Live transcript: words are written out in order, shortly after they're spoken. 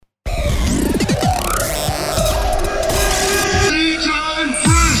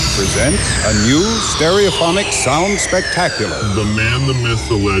presents a new stereophonic sound spectacular. The man, the myth,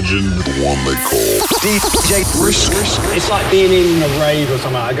 the legend, the one they call DJ Brisk. It's like being in a rave or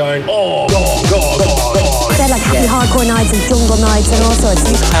something, like going, oh, God. They're like happy hardcore nights and jungle nights and all sorts.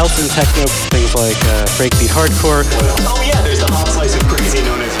 House and techno, things like breakbeat hardcore. Oh yeah, there's the hot slice of crazy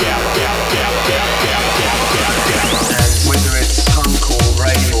known as yeah. And whether it's punkcore,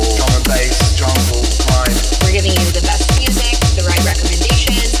 rave, or drum and bass, jungle, grime. We're giving you the best music, the right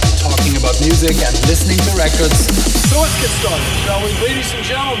recommendations. Talking about music and listening to records. So let's get started, shall we? Ladies and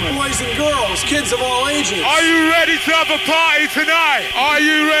gentlemen, boys and girls, kids of all ages. Are you ready to have a party tonight? Are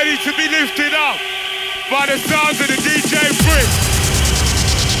you ready to be lifted up by the sounds of the DJ Brisk?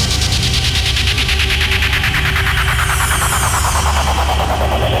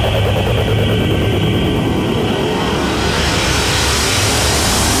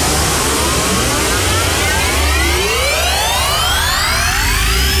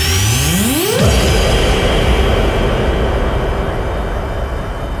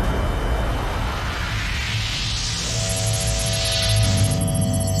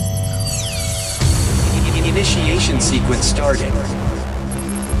 Initiation sequence started.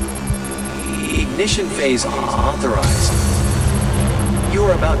 Ignition phase authorized. You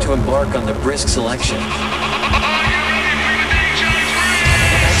are about to embark on the Brisk selection.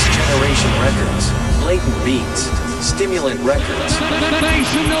 Next generation records, blatant beats, stimulant records. Make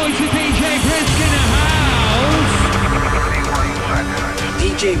some noise for DJ Brisk in the house.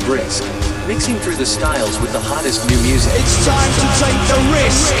 DJ Brisk, mixing through the styles with the hottest new music. It's time to take the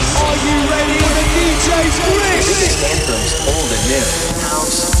risk. Are you ready for the DJ's Brisk? Biggest anthems, old and new.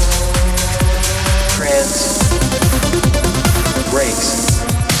 House, trance, breaks,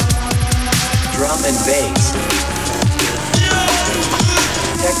 drum and bass,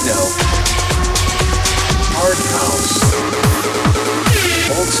 techno, hard house,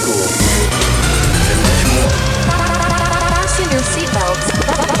 old school, and much more. Fasten your seatbelts.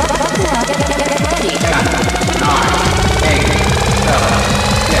 Buckle up and get ready. 10, 9, 8, 7,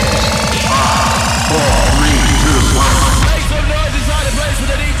 6, 5, 4, 3, 2, 1. Make some noise inside the place for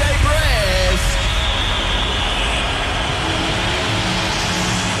the DJ Brisk.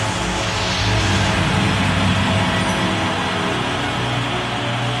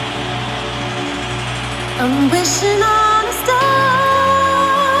 I'm wishing on a star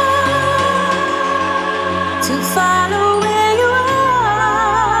to follow where you are.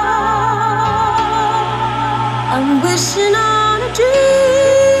 I'm wishing on a dream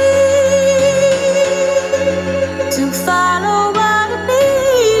to follow what it needs.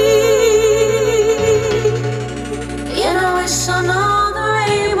 And I wish on all the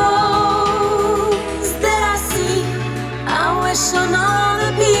rainbows that I see. I wish on all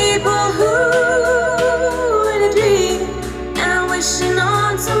the people who in a dream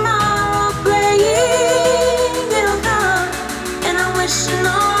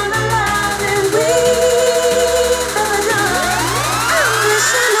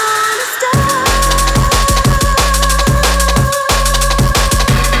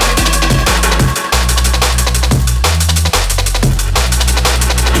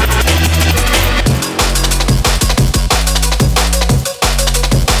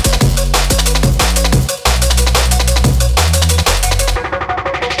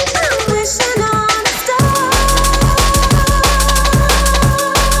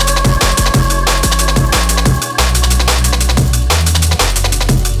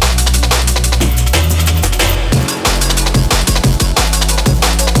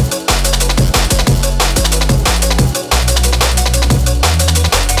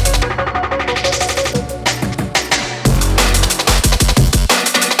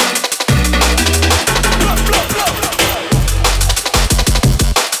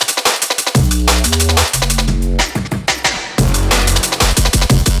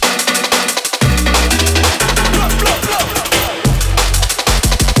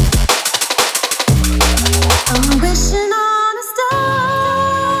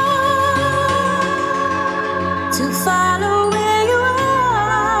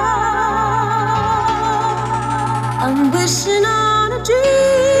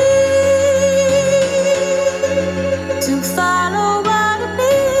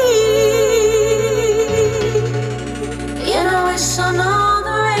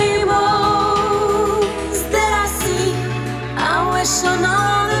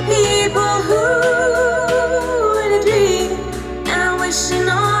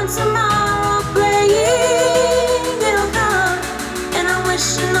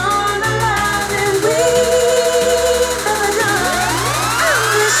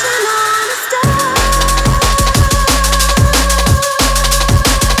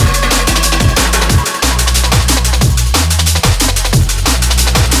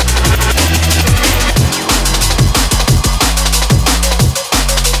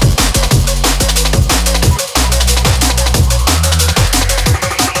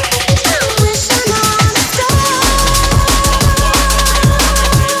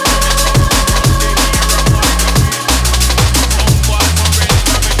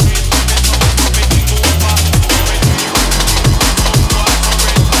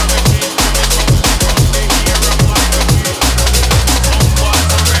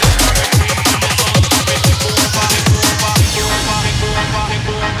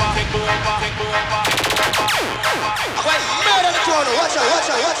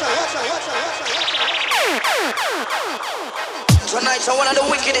It's one of the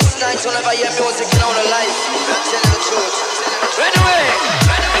wickedest nights whenever you hear music in our life. I'm telling the truth. Anyway,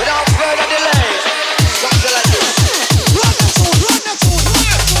 without further delay, something like this. Run the tune, run the tune, run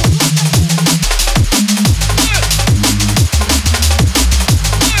the tune.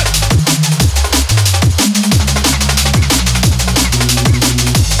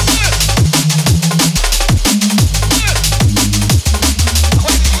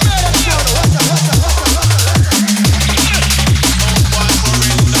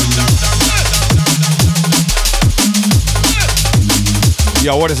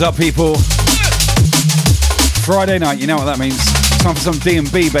 Yo, what is up, people? Friday night, you know what that means. Time for some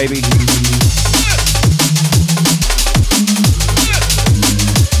D&B, baby.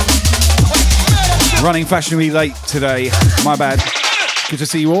 Running fashionably late today. My bad. Good to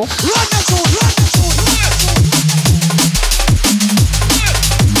see you all.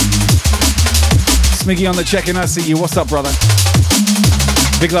 Smiggy on the check-in, I see you. What's up, brother?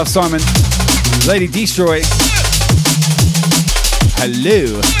 Big love, Simon. Lady Destroy.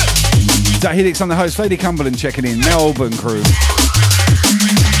 Hello. Zach Helix on the host. Lady Cumberland checking in. Melbourne crew.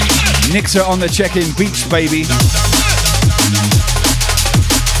 Nixer on the check-in. Beach, baby.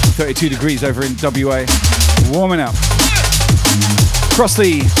 32 degrees over in WA. Warming up.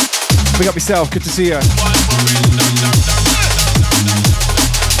 Crossley. Big up yourself. Good to see you.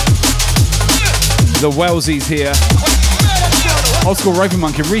 The Welsies here. Old School Roving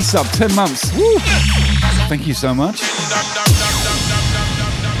Monkey. Resub. 10 months. Woo. Thank you so much.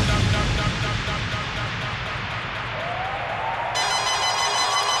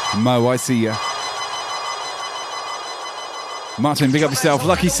 Mo, I see ya. Martin, big up yourself.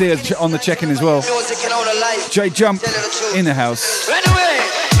 Lucky Sears on the check-in as well. J Jump in the house. Anyway,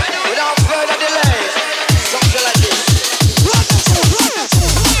 without further delay, something like this.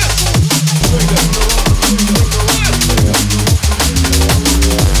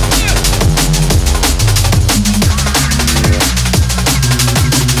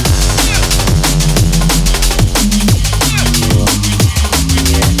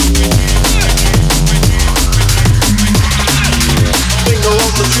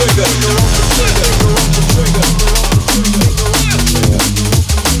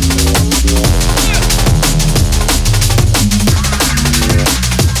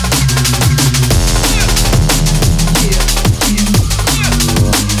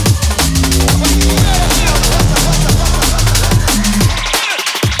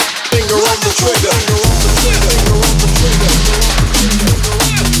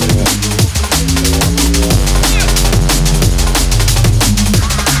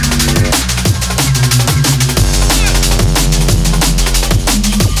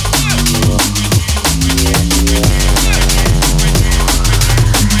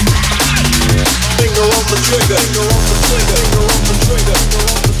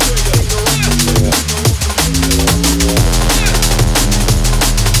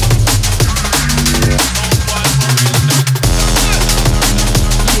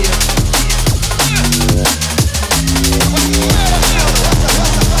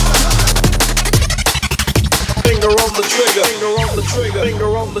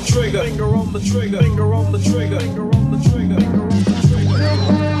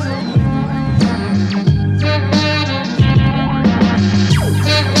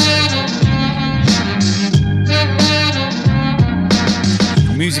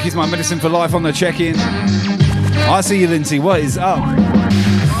 Music is my medicine for life on the check-in. I see you, Lindsay. What is up?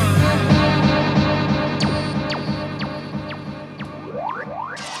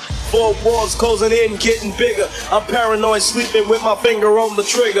 Four walls closing in, getting bigger. I'm paranoid, sleeping with my finger on the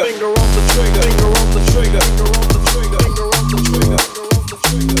trigger. Finger on the trigger, finger on the trigger, finger on the trigger, finger on the trigger, finger on the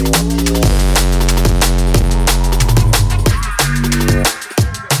trigger.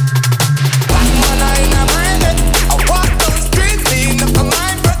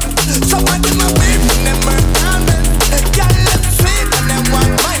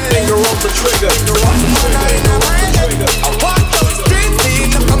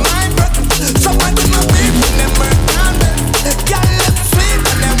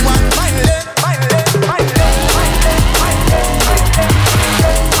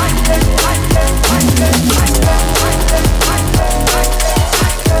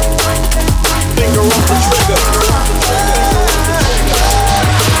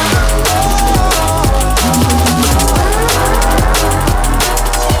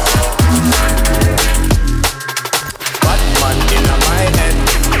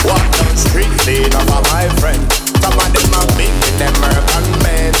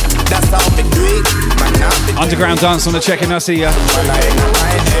 Underground dance on the check-in. I see ya.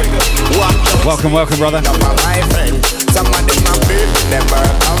 Welcome, welcome, brother. Some of them are big, never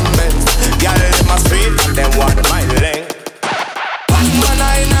comments. Y'all in my street, and them want my link.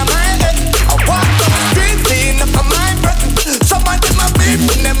 Batman in my head, I walk up the street, clean up my breath. Some of them are big,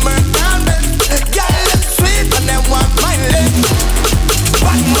 never comments. Y'all in sweet, and them want my link.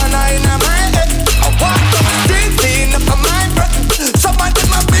 Batman in my head, I walk up the street, clean up my breath. Some of them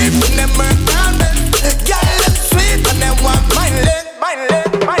are big, never comments. Y'all in sweet, and them want my link, my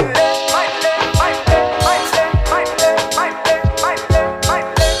link, my link.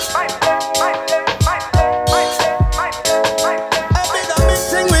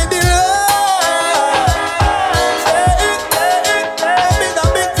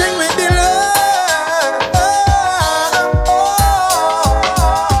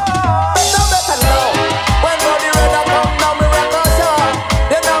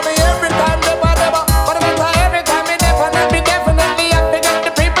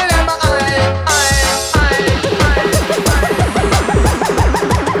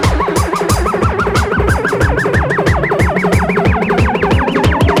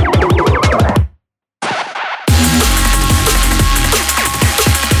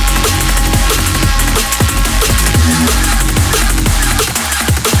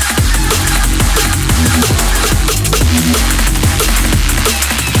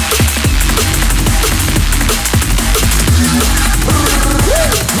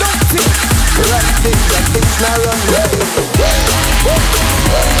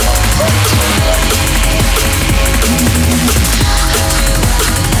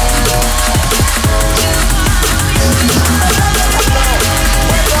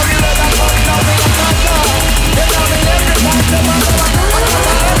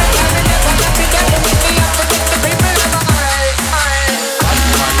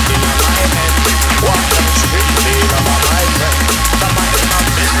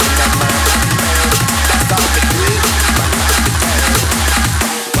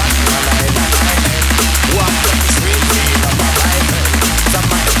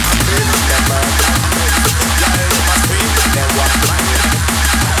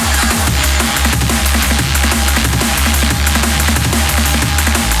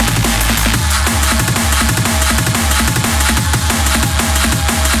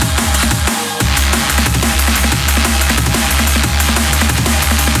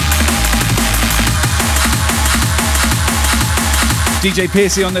 DJ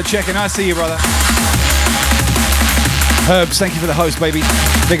Piercy on the check-in. I see you, brother. Herbs, thank you for the host, baby.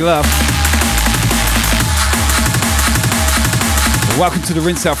 Big love. Welcome to the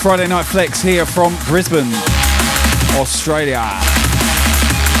Rinse Out Friday Night Flex here from Brisbane, Australia.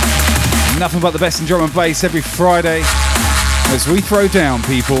 Nothing but the best in drum and bass every Friday as we throw down,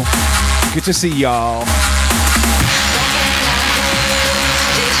 people. Good to see y'all.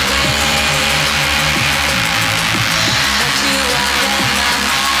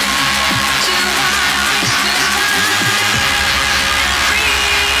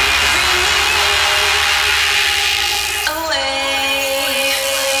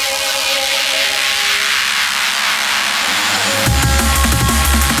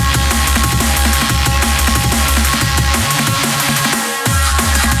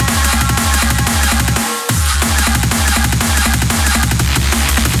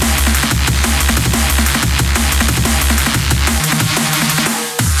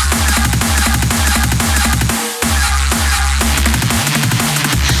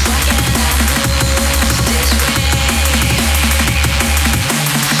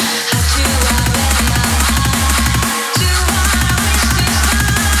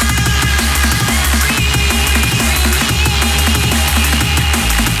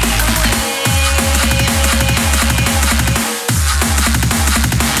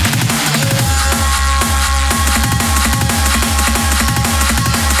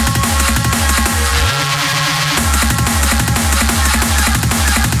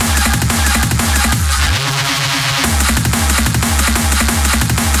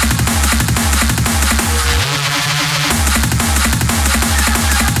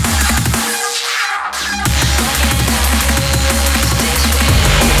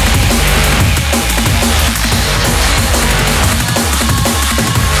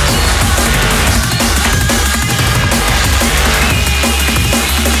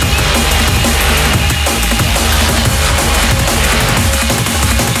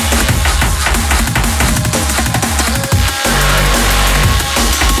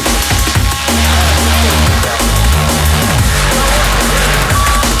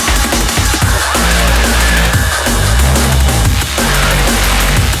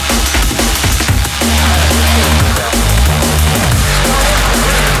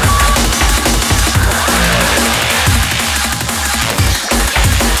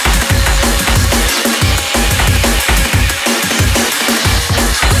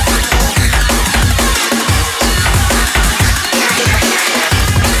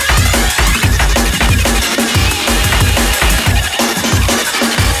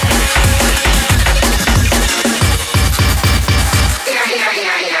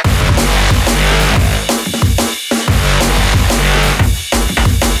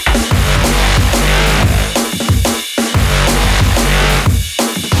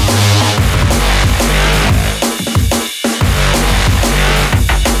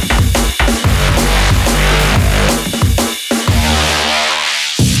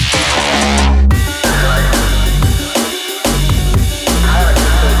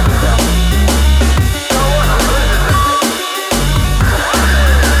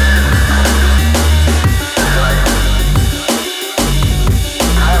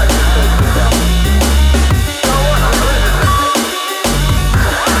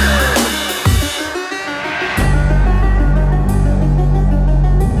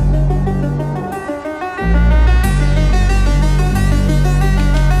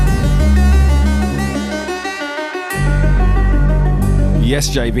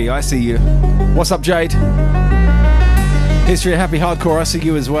 Yes, JB, I see you. What's up, Jade? History of Happy Hardcore, I see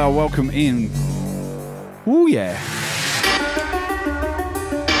you as well. Welcome in. Ooh, yeah.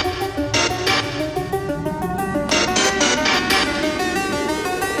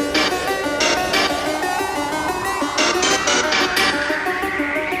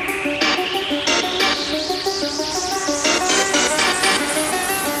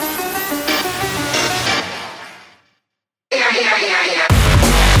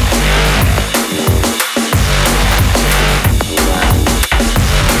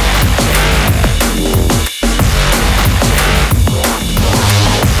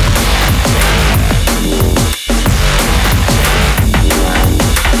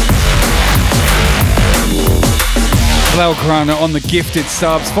 Blaugrana on the gifted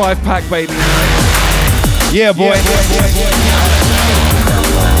subs. 5-pack, baby. Yeah, boy.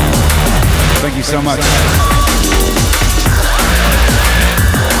 Thank you so much.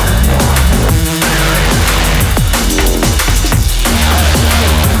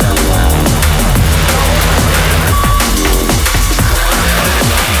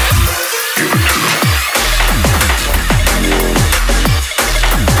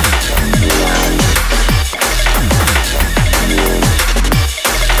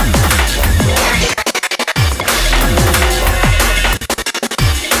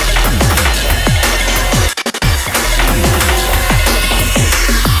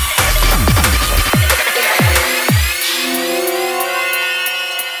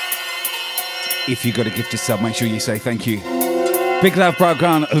 If you got a gifted sub, make sure you say thank you. Big love,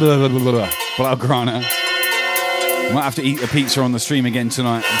 Blaugrana. Blaugrana. Might have to eat a pizza on the stream again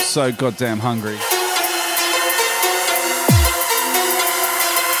tonight. I'm so goddamn hungry.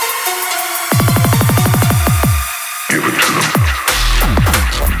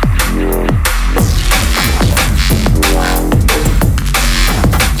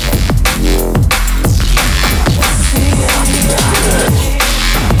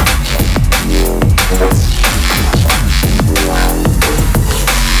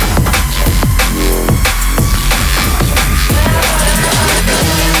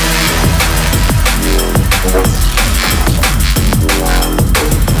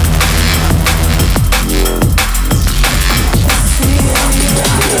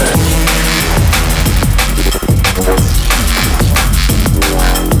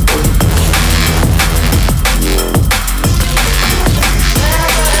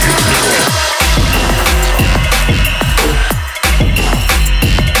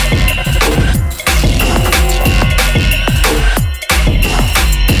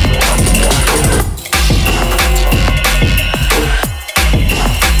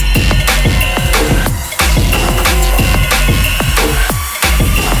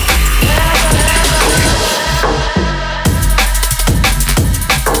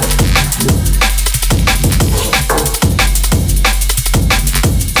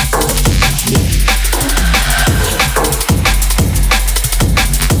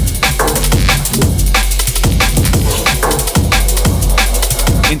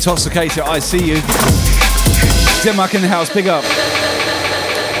 Intoxicator, I see you. Denmark in the house, big up.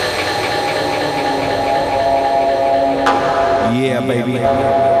 Yeah, baby.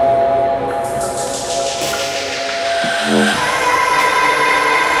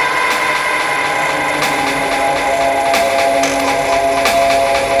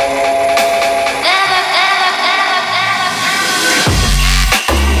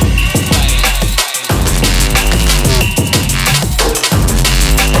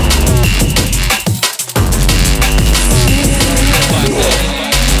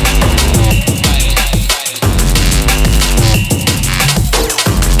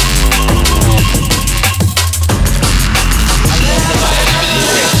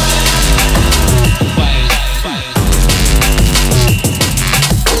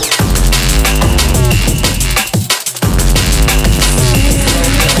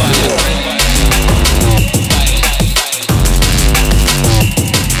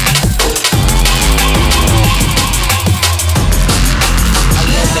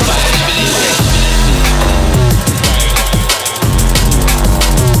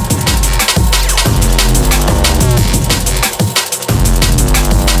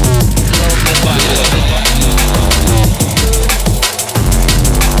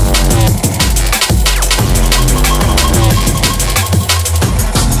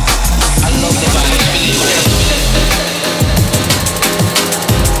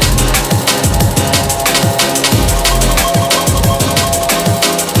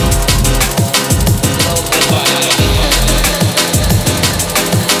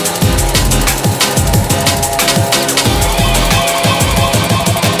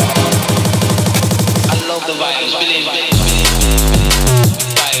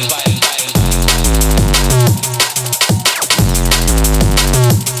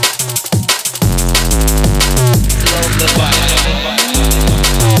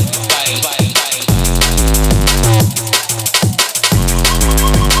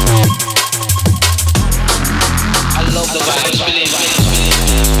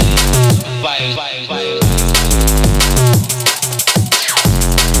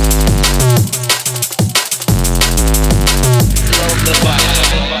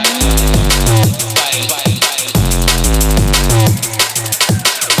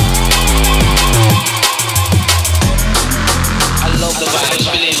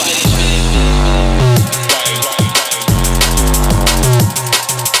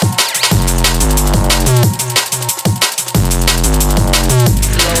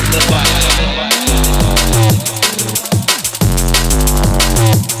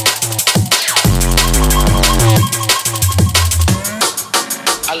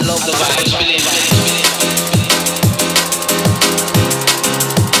 I love the vibes, believe me.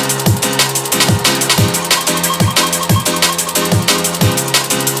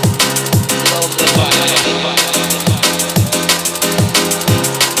 Love the vibes.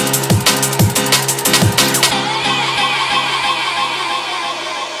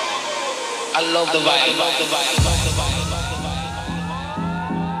 I love the vibe.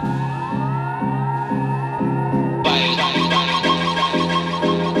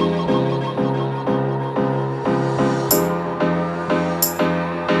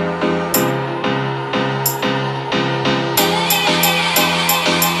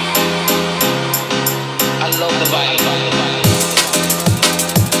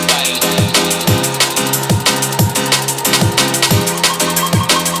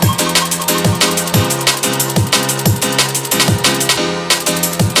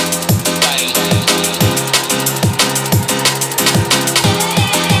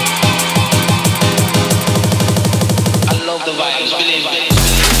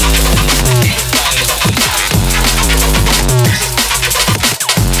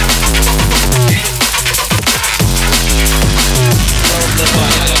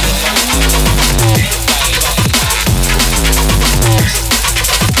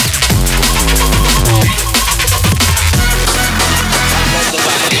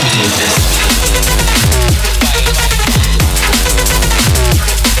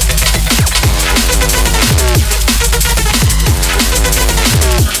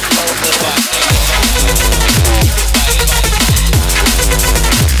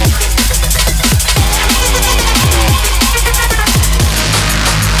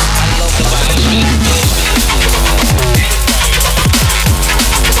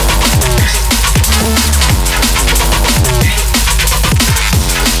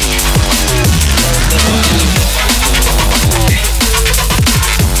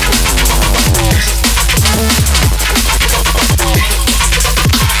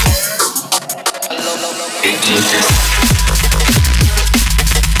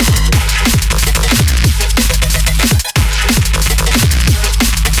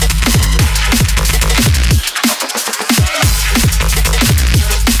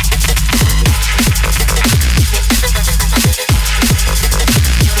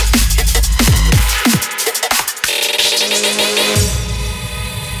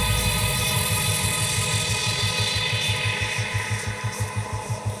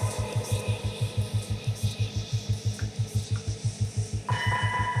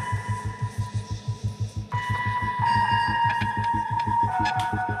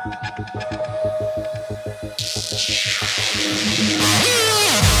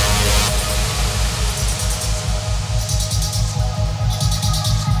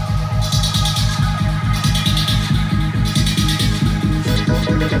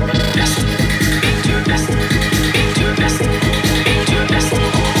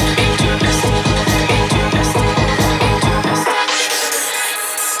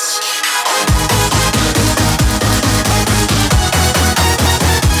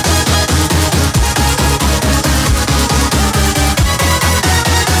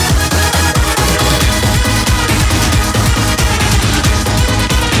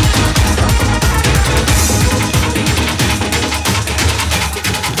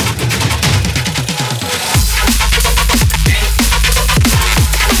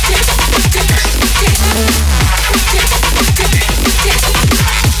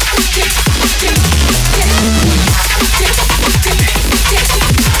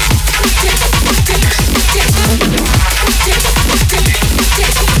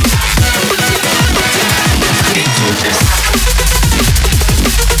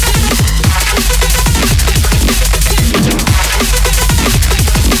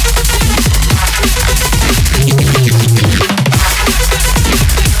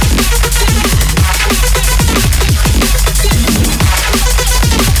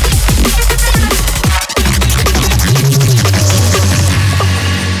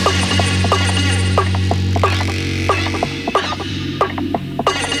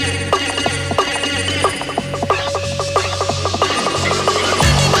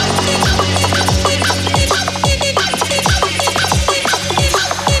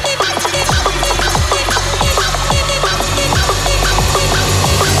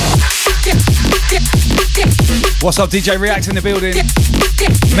 What's up, DJ React in the building?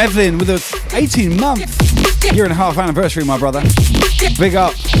 Mevlin with a 18-month, year-and-a-half anniversary, my brother. Big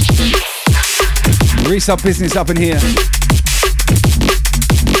up. Resub business up in here.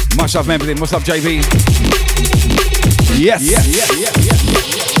 Much love, Mevlin. What's up, JB? Yes.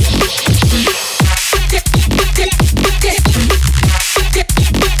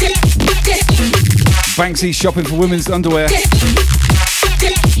 Banksy shopping for women's underwear.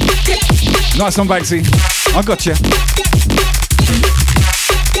 Nice one, Banksy. I got you.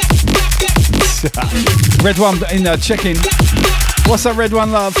 Red One in check-in. What's up, Red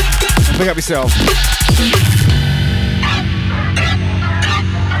One, love? Pick up yourself.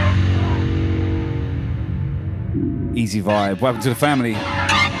 Easy vibe. Welcome to the family.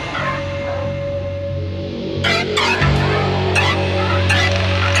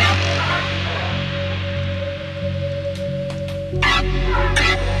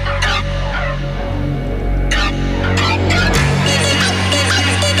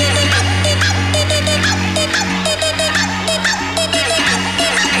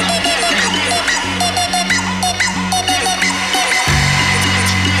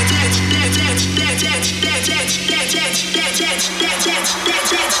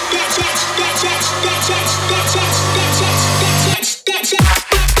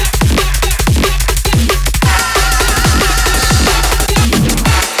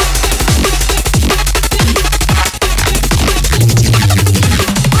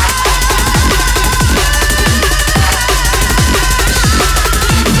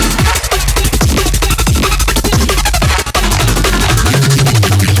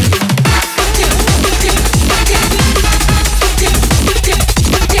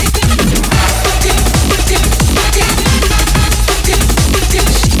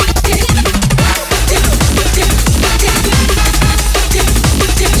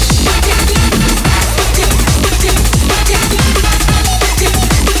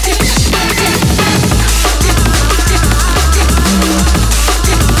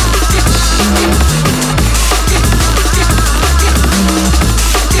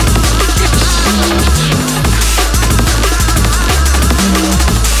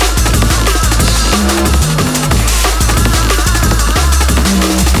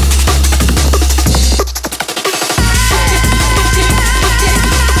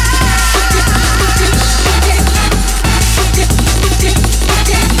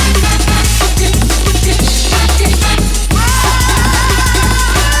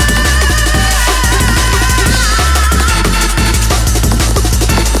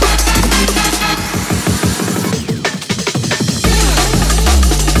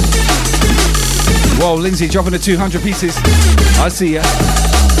 Whoa, Lindsay dropping the 200 pieces. I see ya.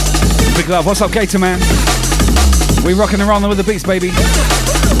 Big love. What's up, Gator Man? We rocking around with the beats, baby.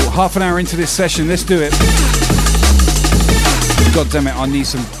 Half an hour into this session. Let's do it. God damn it, I need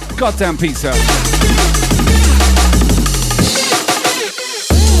some goddamn pizza.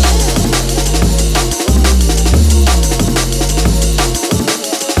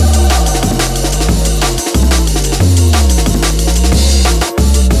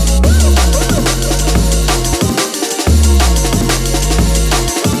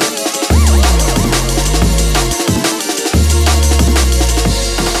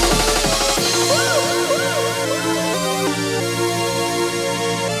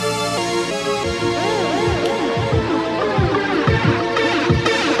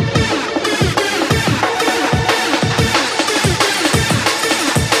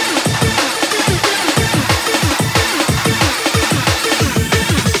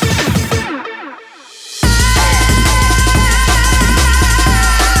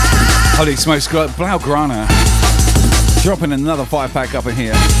 Holy smokes, got Blaugrana dropping another 5-pack up in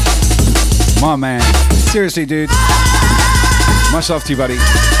here. My man, seriously, dude. Much love to you, buddy.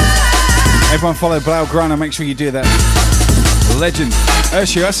 Everyone follow Blaugrana, make sure you do that. Legend.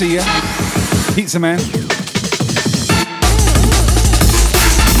 Ursula, I see ya. Pizza man.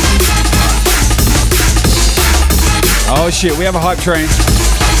 Oh shit, we have a hype train.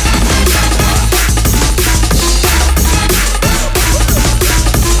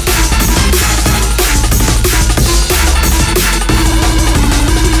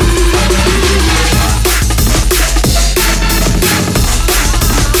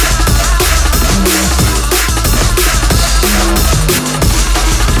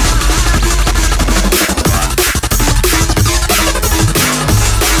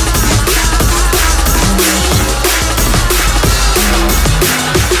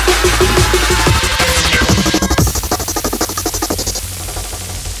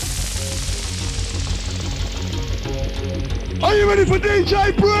 Are you ready for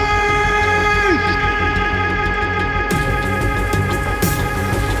DJ Brisk?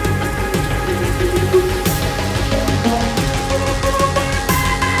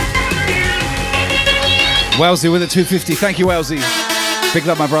 Wellesley with a 250. Thank you, Wellesley. Big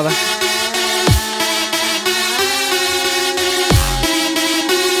love, my brother.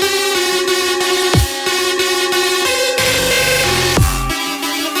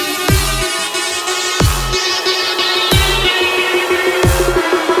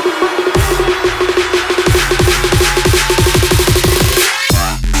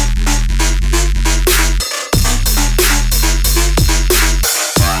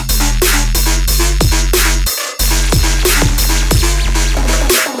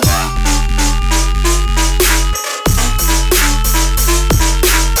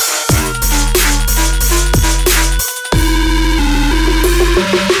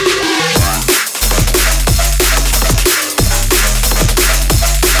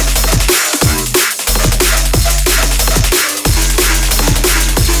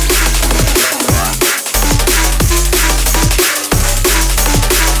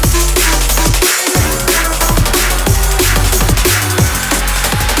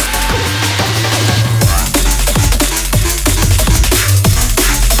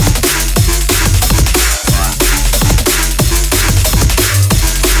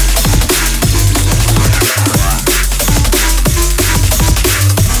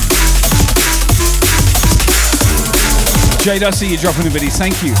 Jade, I see you dropping the biddies.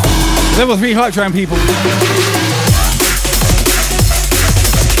 Thank you. Level 3 hype train, people.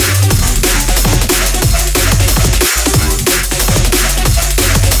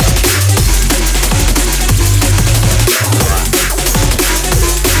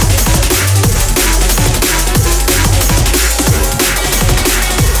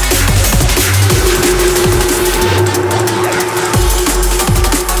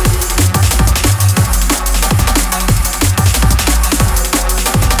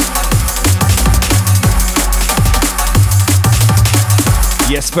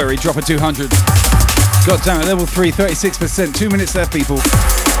 Yes, Berry, drop a 200. God damn it, level 3, 36%. 2 minutes left, people.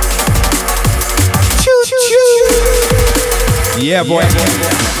 Choo, choo, choo. Yeah, boy.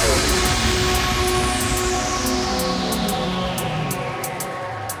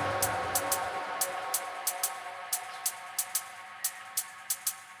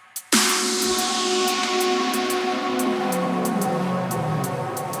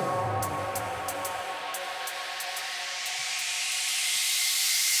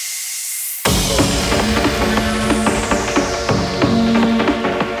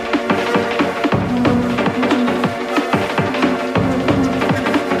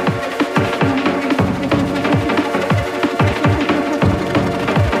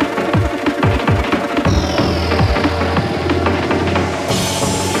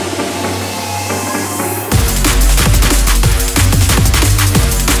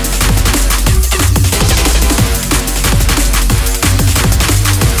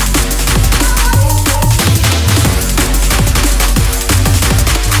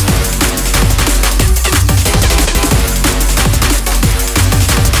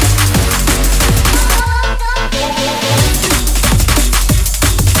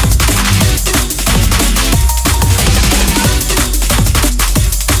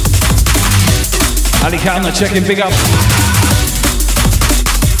 Counter checking, big up.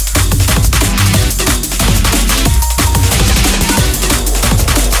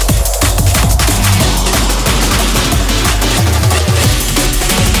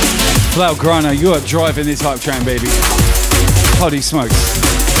 Flow Grano, you are driving this hype train, baby. Holy smokes.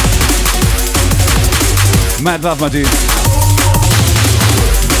 Mad love, my dude.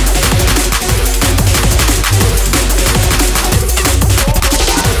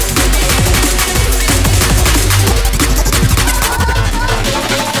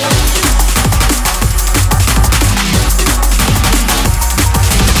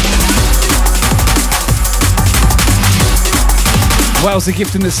 Wales the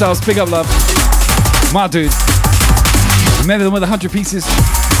gift in the stars, big up love. My dude. Remember them with 100 pieces.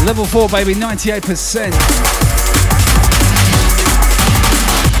 Level 4, baby, 98%.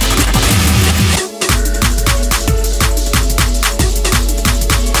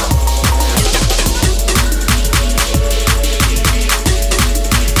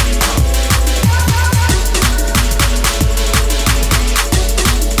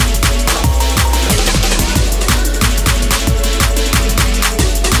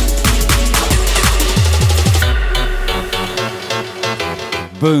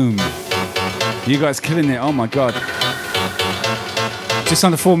 Boom. You guys killing it. Oh my God. Just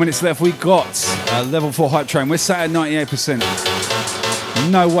under 4 minutes left. We got a level 4 hype train. We're sat at 98%.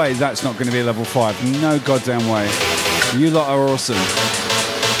 No way that's not going to be a level 5. No goddamn way. You lot are awesome.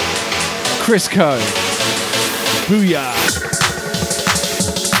 Crisco. Booyah.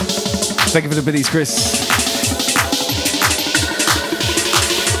 Thank you for the biddies, Chris.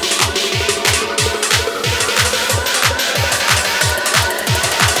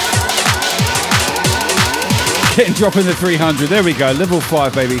 Getting dropping the 300. There we go. Level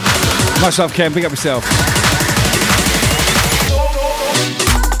 5, baby. Much love, Ken. Big up yourself.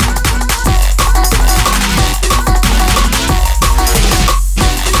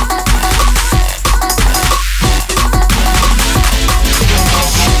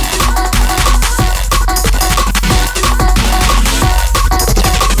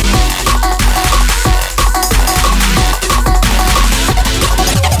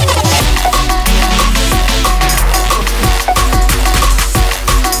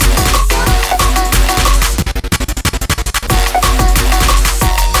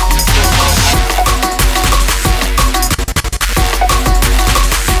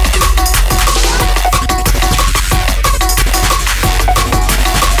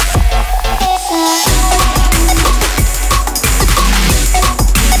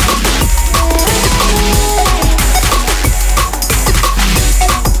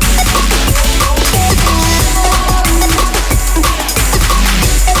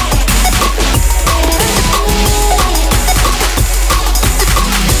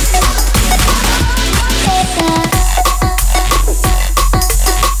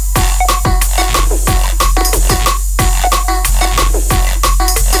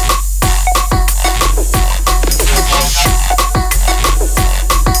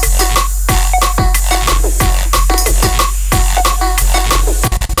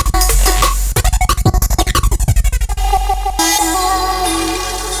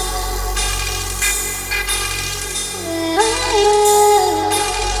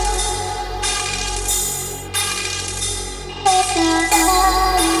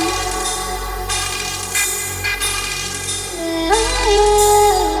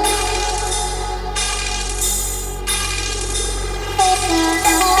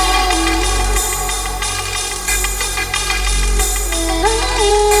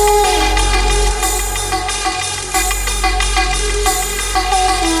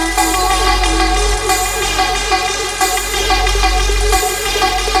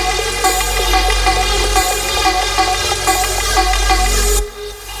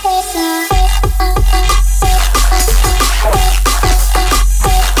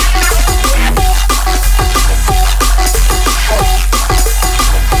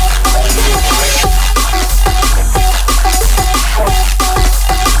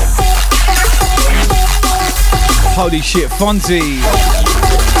 Holy shit, Fonzie.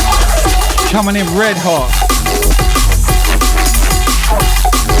 Coming in red hot.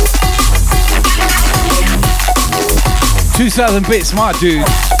 $2,000 bits, my dude.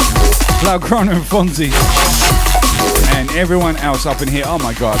 Blaugrana and Fonzie. And everyone else up in here. Oh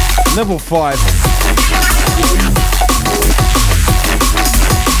my god. Level 5.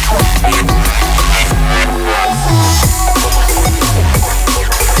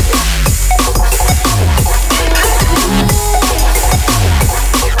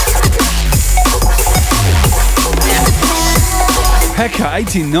 Pekka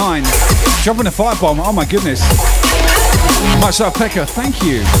 89 dropping a firebomb. Oh my goodness. Much love, Pekka. Thank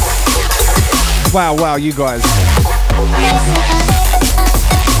you. Wow, you guys.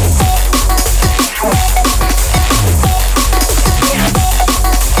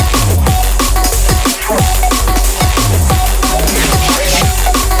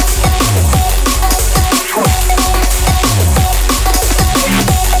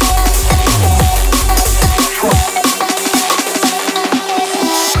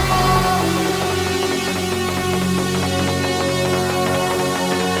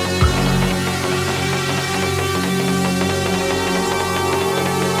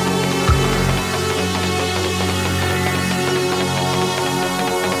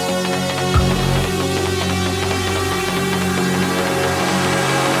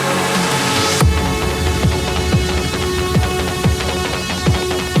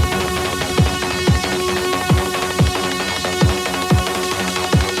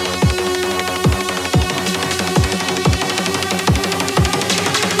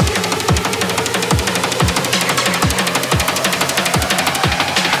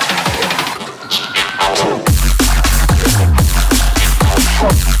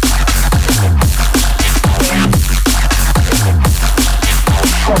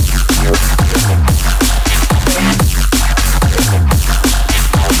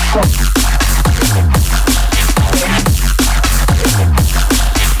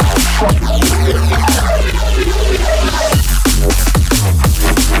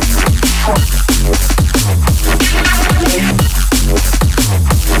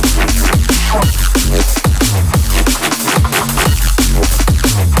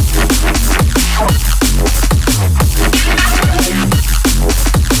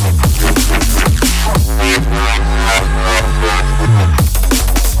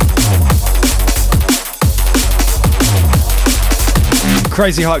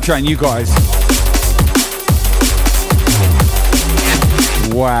 Crazy hype train, you guys.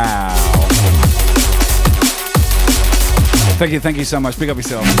 Wow. Thank you so much. Big up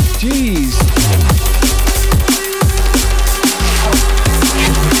yourself. Jeez.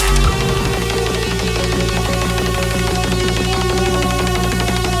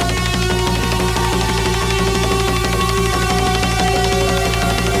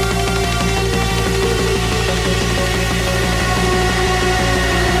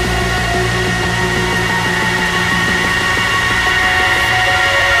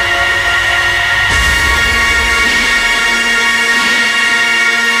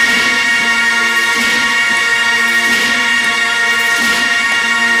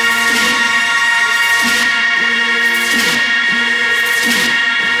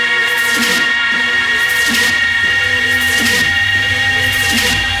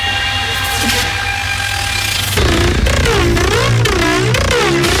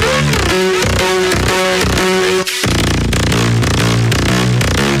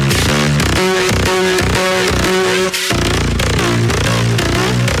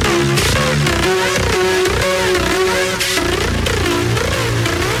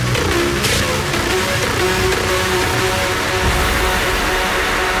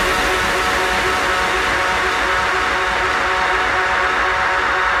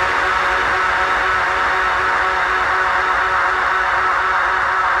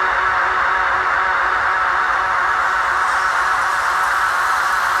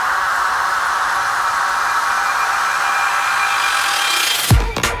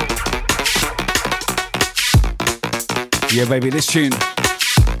 Yeah, baby, this tune.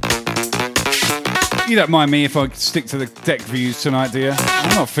 You don't mind me if I stick to the deck views tonight, do you?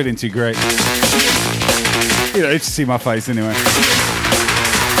 I'm not feeling too great. You know, just see my face anyway.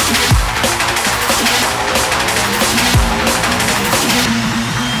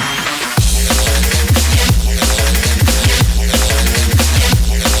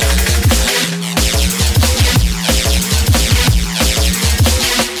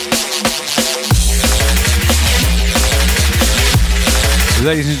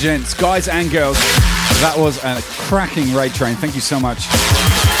 Ladies and gents, guys and girls, that was a cracking raid train. Thank you so much.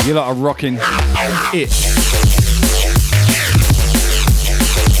 You lot are rocking it.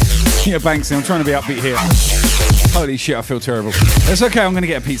 Yeah, Banksy, I'm trying to be upbeat here. Holy shit, I feel terrible. It's okay, I'm going to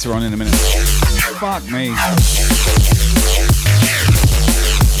get a pizza on in a minute. Fuck me.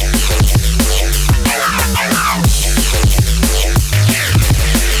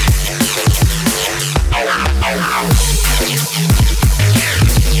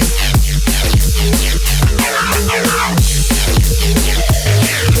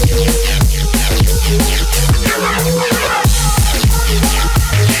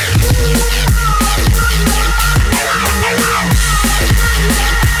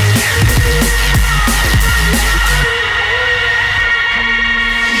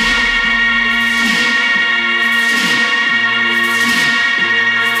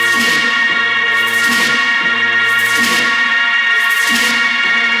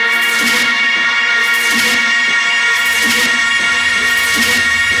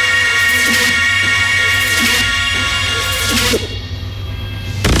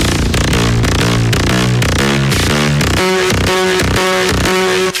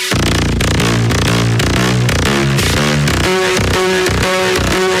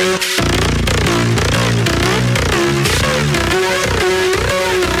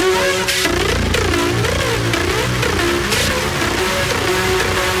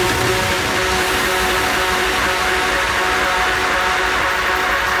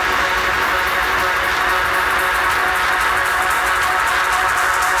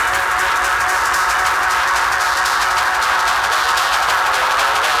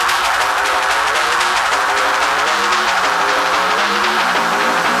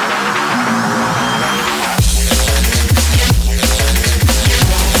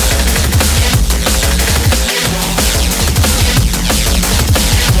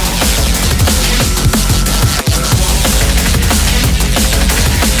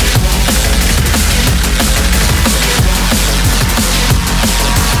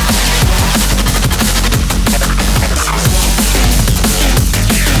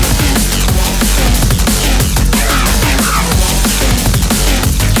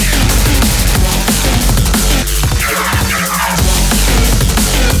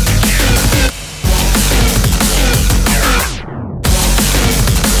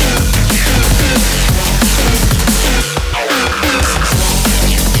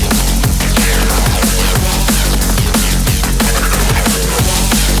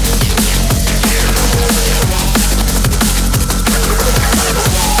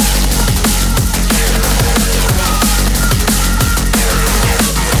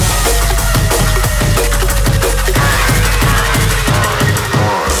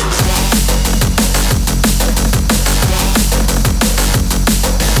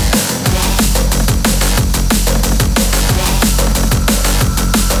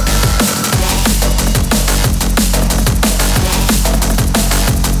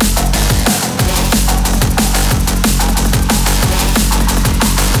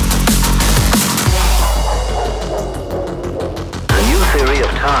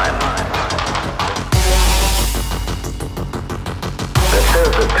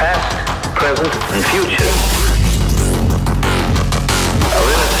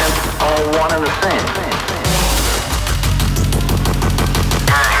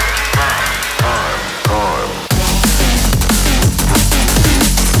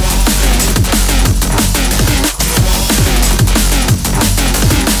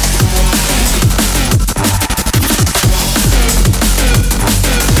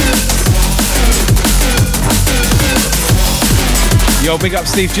 Yo, big up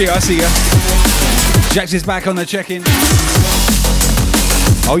Steve G, I see ya. Jax is back on the check-in.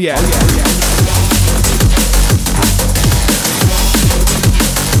 Oh yeah.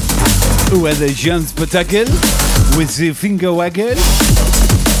 Où est le jeune spectacle with the finger waggle?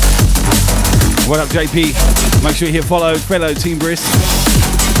 What up, JP? Make sure you hit follow, fellow Team Brisk.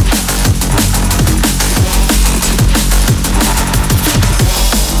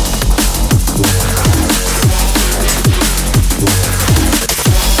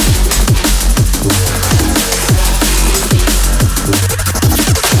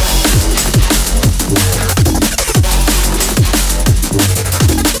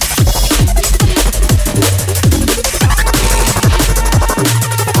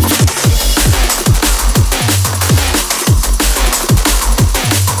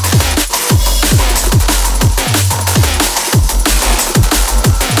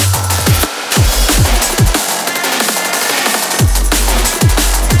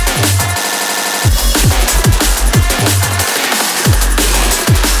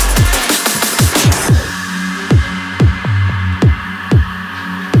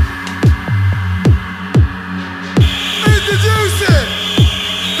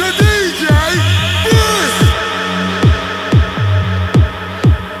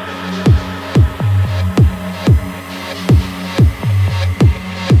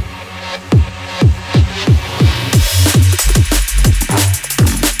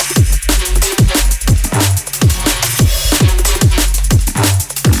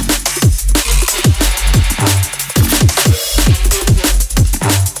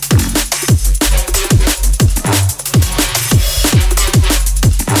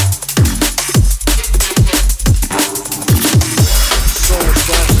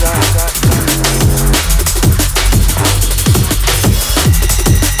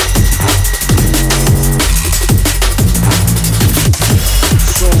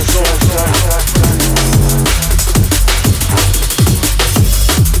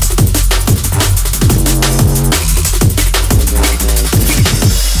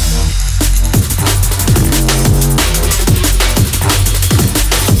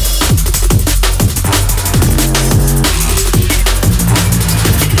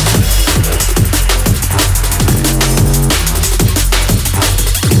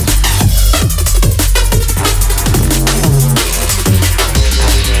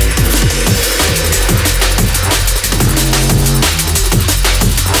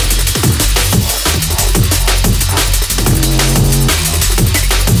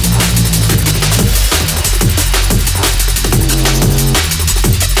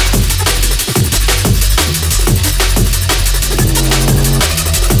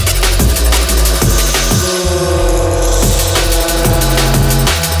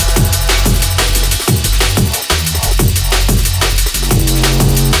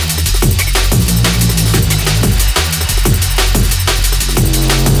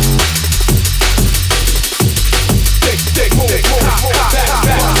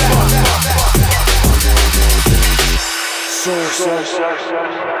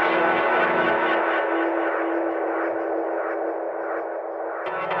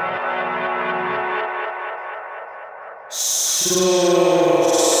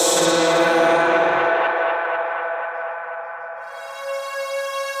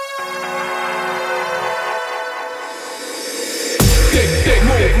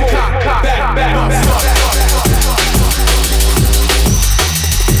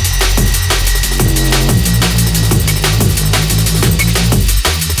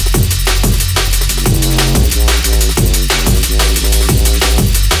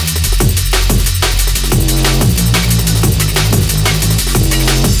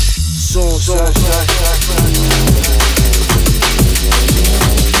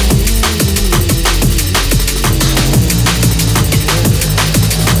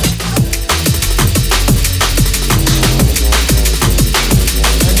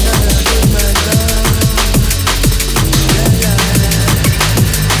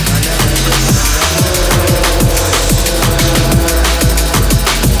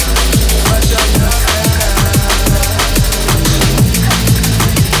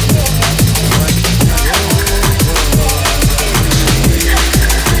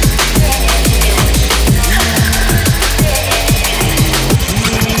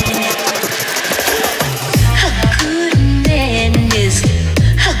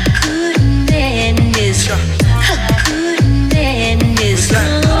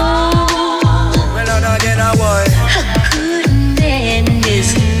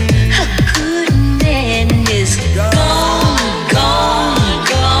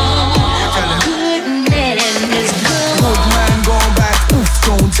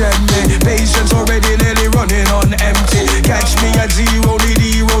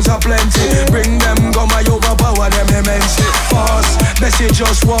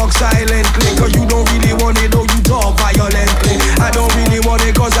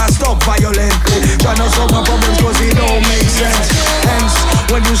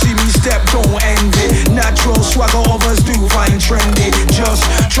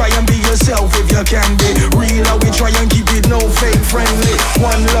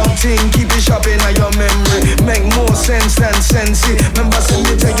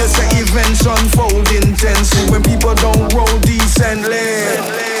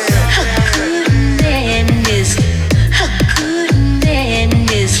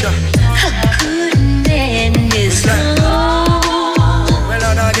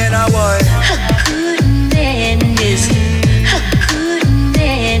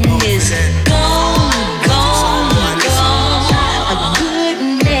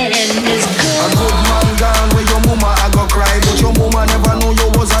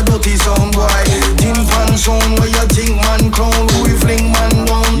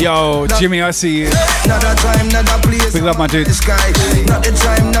 Jimmy, I see you. Big love, my dude.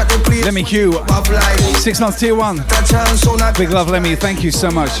 Lemmy Q, 6 months tier 1. Big love, Lemmy. Thank you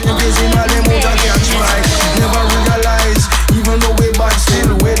so much. Never realize, even though we bad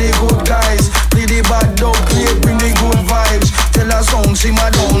still, we're the good guys. Play the bad dog, play, bring the good vibes. Tell us song, see my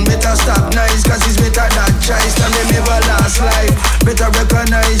down, better stop nice, cause it's better that choice than they never last life. Better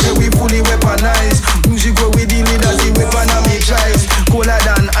recognize, yeah, we fully weaponize. Music where we deal with as the weapon of me choice. Colder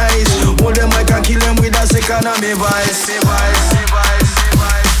than ice, hold them I can kill them with a second of me vice.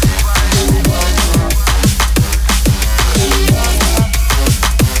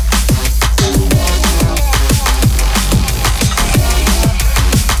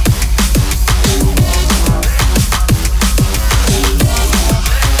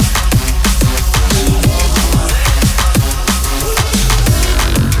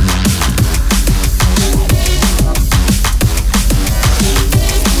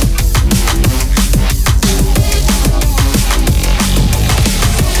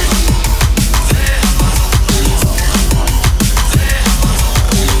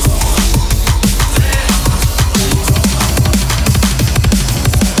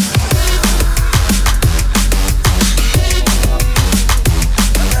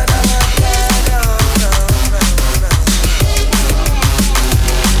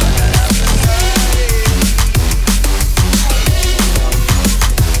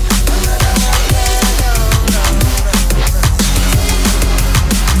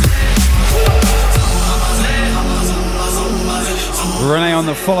 Renee on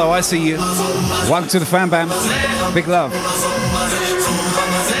the follow, I see you. Welcome to the fan band. Big love.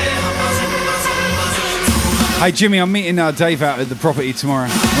 Hey Jimmy, I'm meeting Dave out at the property tomorrow.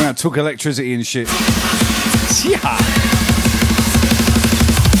 We're going to talk electricity and shit. Yeah.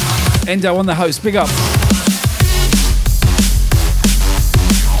 Endo on the host, big up.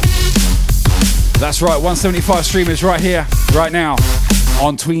 That's right, 175 streamers right here, right now,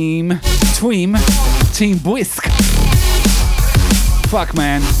 on Team Brisk. Fuck,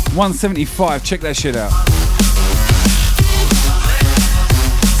 man, 175, check that shit out.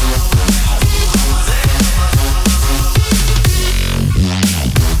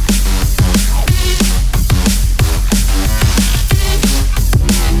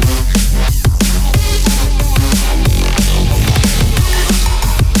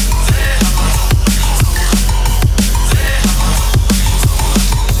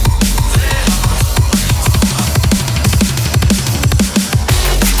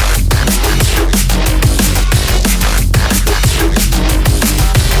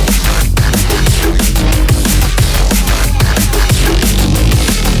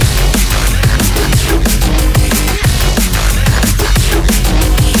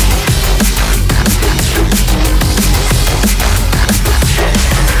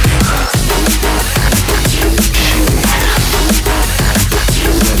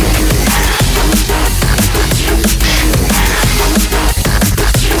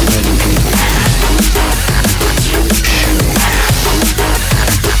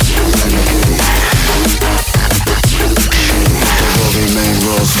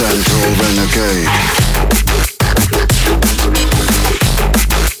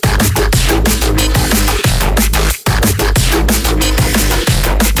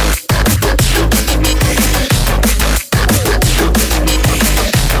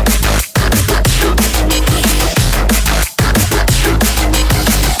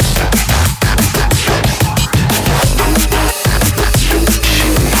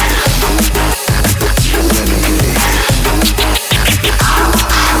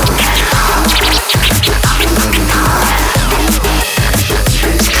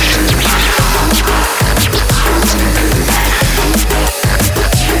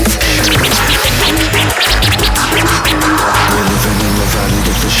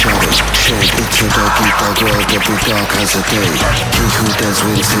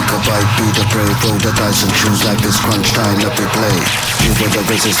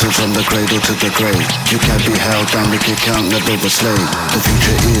 From the cradle to the grave, you can't be held down, make it count, never a slave. The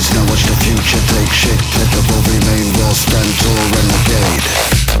future is, now watch the future take shape. Let the world remain, world stand tall,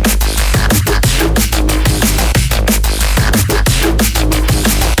 renegade.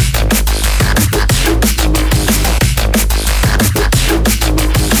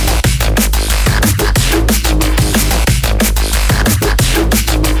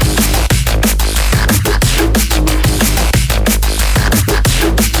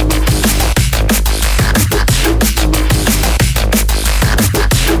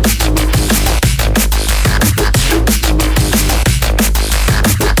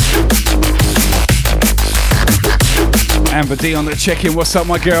 Amber D on the check-in. What's up,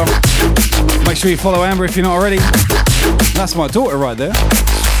 my girl? Make sure you follow Amber if you're not already. That's my daughter right there.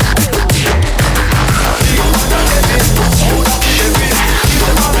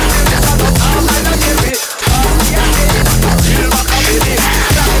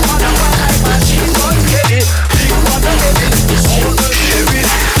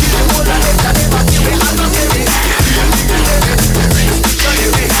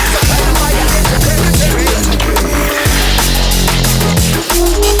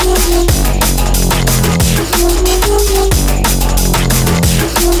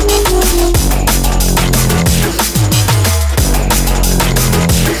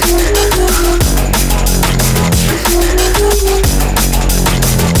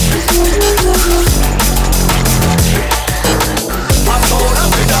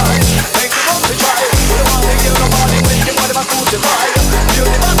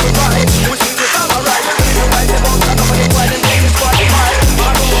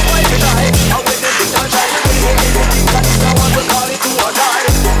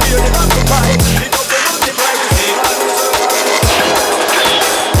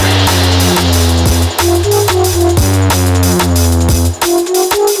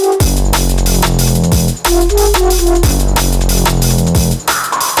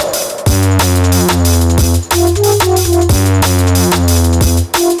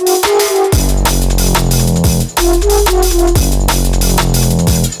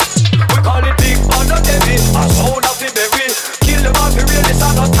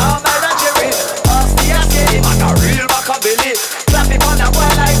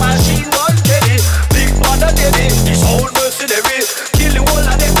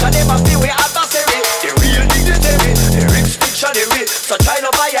 So try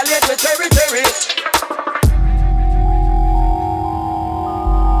to violate my territory.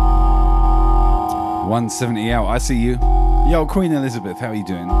 170 out. I see you. Yo, Queen Elizabeth, how are you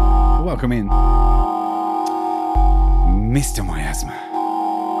doing? Welcome in. Mr. Miasma.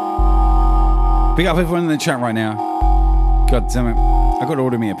 Big up everyone in the chat right now. God damn it. I got to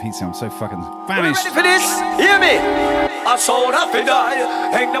order me a pizza. I'm so fucking famished. Ready for this? Hear me? I saw that fi die,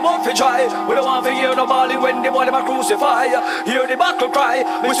 hang them up fi try. We don't want to hear no Mali when they want them a crucify. Hear the battle cry,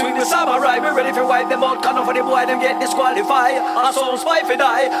 we swing the samurai. We ready for wipe them out, can't for the boy them get disqualified. I saw spy fi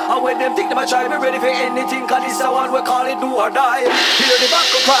die, and when them think them a try, we ready for anything. Cause this a one we call it do or die. Hear the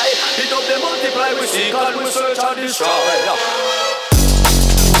battle cry, hit up them multiply. We seek and we search and destroy.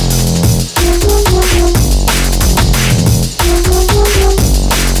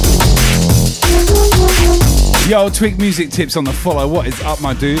 Yo, Tweak Music Tips on the follow. What is up,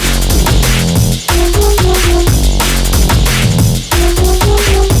 my dude?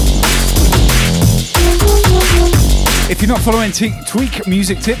 If you're not following Tweak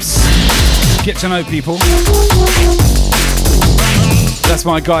Music Tips, get to know people. That's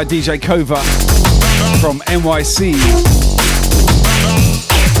my guy DJ Kova from NYC.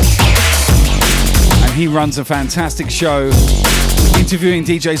 And he runs a fantastic show interviewing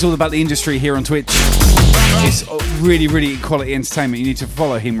DJs all about the industry here on Twitch. It's really, really quality entertainment. You need to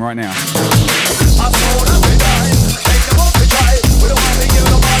follow him right now.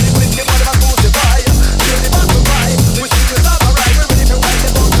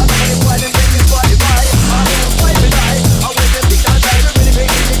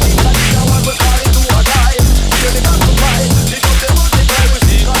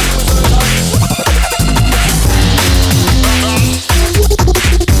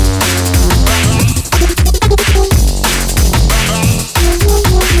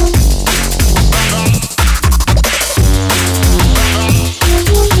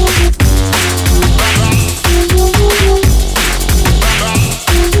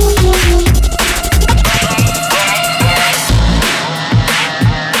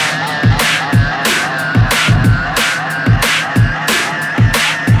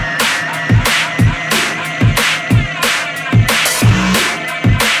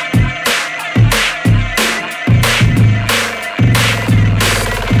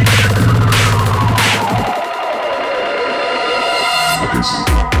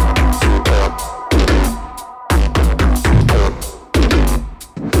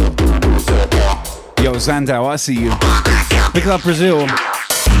 Zandau, I see you. Big up Brazil.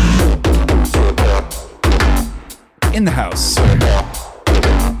 In the house.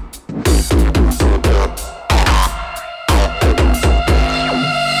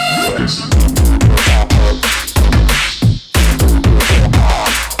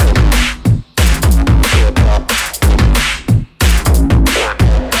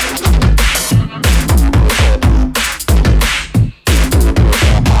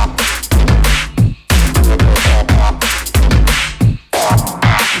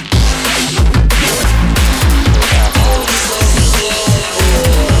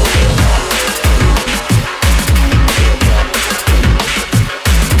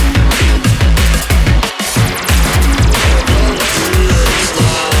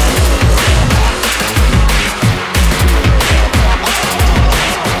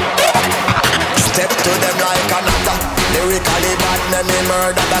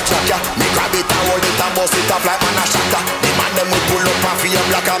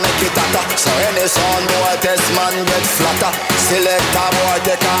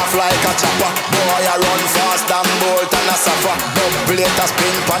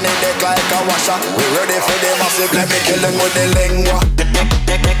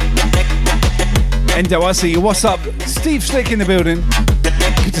 Endo, I see you. What's up? Steve Slick in the building.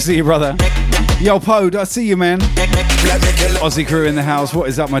 Good to see you, brother. Yo, Pod, I see you, man. Aussie crew in the house. What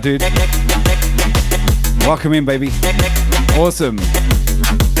is up, my dude? Welcome in, baby. Awesome.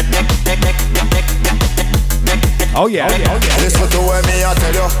 Oh yeah. Listen to what me I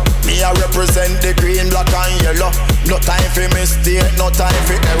tell you. Me I represent the green, black and yellow. No time for mistake, no time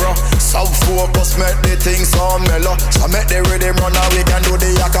for error. Sub focus make the thing so mellow. So make the rhythm run and we can do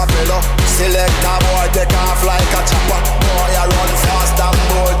the acapella. Select a boy take off like a chopper. Boy I run fast and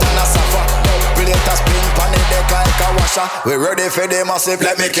bold and a suffer. Plate a spin pan it deck like a washer. We ready for the massive,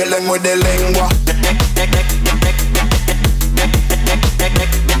 let me kill him with the lingua.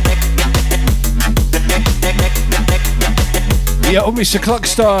 Yo, Mr.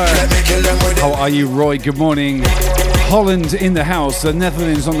 Cluckstar. How are you, Roy? Good morning. Holland in the house. The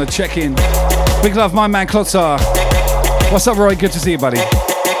Netherlands on the check-in. Big love, my man, Klotzar. What's up, Roy? Good to see you, buddy.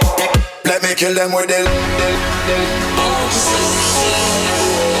 Let me kill them with the...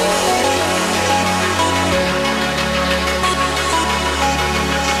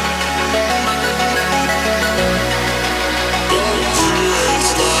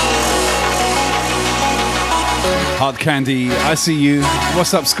 Hard Candy, I see you.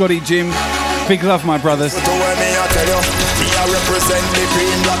 What's up, Scotty, Jim? Big love, my brothers. I represent the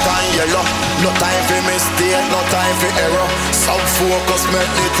green, black and yellow. No time for mistake, no time for error. Some focus make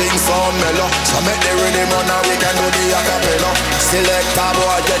the thing so mellow. So make the rhythm on and we can do the acapella. Select a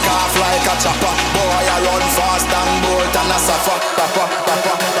boy, get off like a chopper. Boy, I run fast and bolt and a suffer.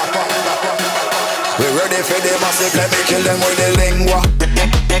 We ready for the massive, let me kill them with the lingua.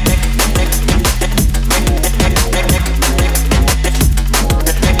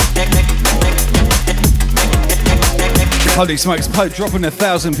 Holy smokes, Poe dropping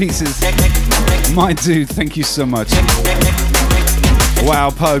 1,000 pieces. My dude, thank you so much.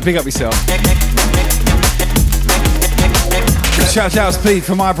 Wow, Poe, big up yourself. Shout outs, please,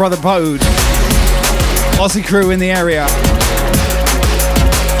 for my brother Poe. Aussie crew in the area.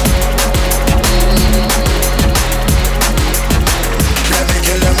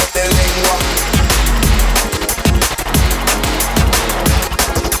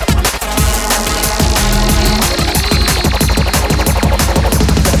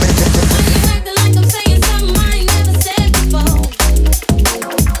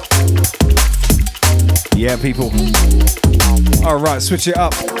 Yeah, people. All right, switch it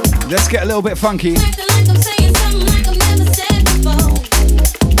up. Let's get a little bit funky.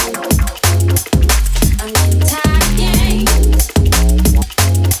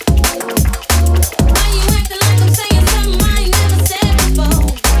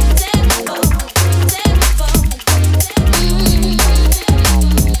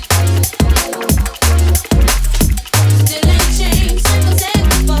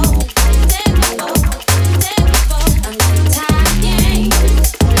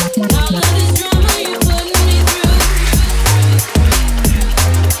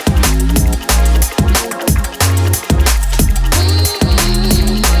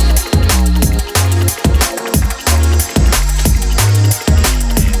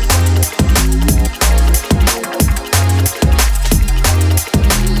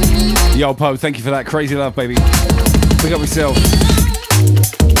 Yo, Poe, thank you for that crazy love, baby. Pick up yourself.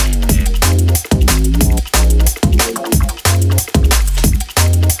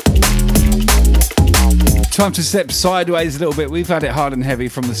 Time to step sideways a little bit. We've had it hard and heavy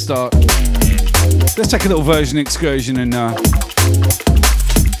from the start. Let's take a little version excursion and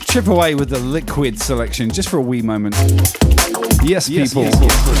trip away with the liquid selection just for a wee moment. Yes, people.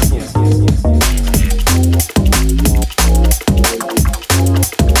 Yes.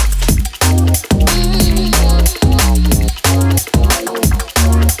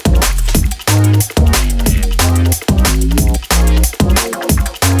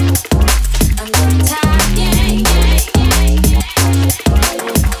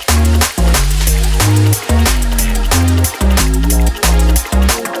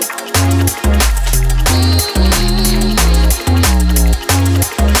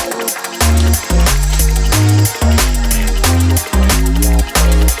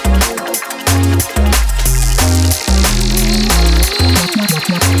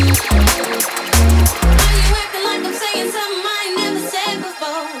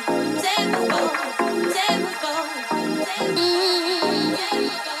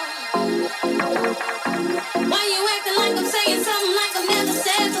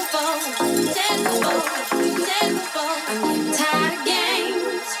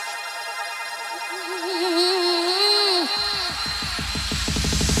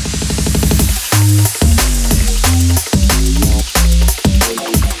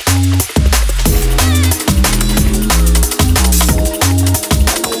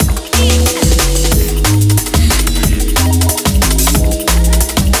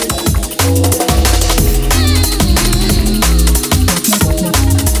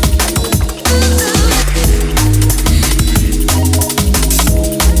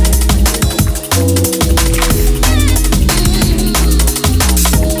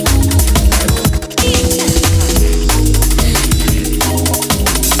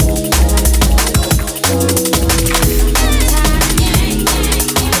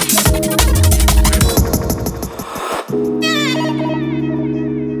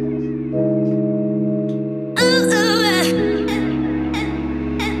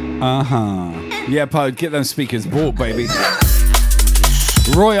 Yeah, Poe, get them speakers bought, baby.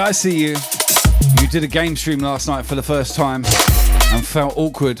 Roy, I see you. You did a game stream last night for the first time and felt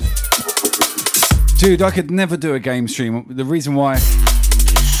awkward. Dude, I could never do a game stream. The reason why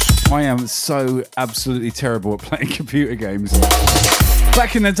I am so absolutely terrible at playing computer games.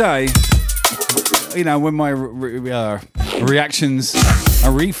 Back in the day, you know, when my reactions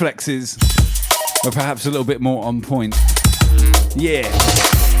and reflexes were perhaps a little bit more on point. Yeah.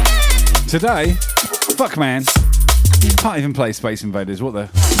 Today, fuck man, Can't even play Space Invaders, what the...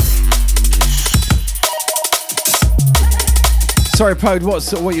 Sorry, Pod,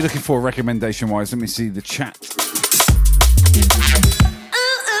 what are you looking for recommendation-wise? Let me see the chat.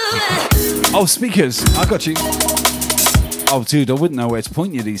 Oh, speakers. I got you. Oh, dude, I wouldn't know where to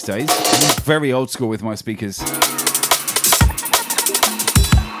point you these days. I'm very old school with my speakers.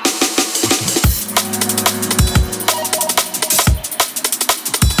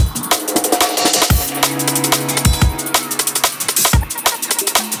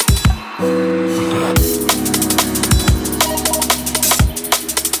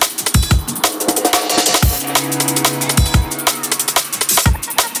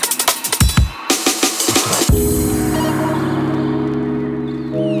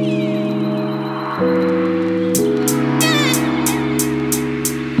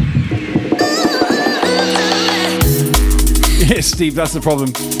 Steve, that's the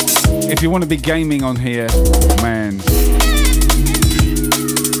problem. If you want to be gaming on here, man.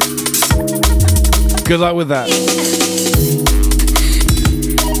 Good luck with that.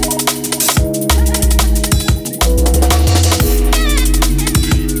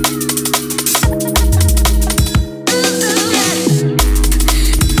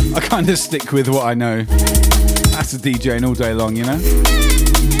 I kind of stick with what I know. That's a DJing all day long, you know?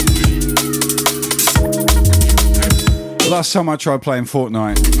 Last time I tried playing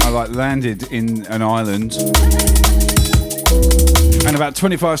Fortnite, I landed in an island, and about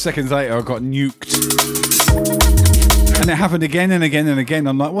 25 seconds later I got nuked. And it happened again and again and again.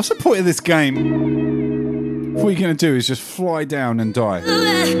 I'm like, what's the point of this game? What you're going to do is just fly down and die.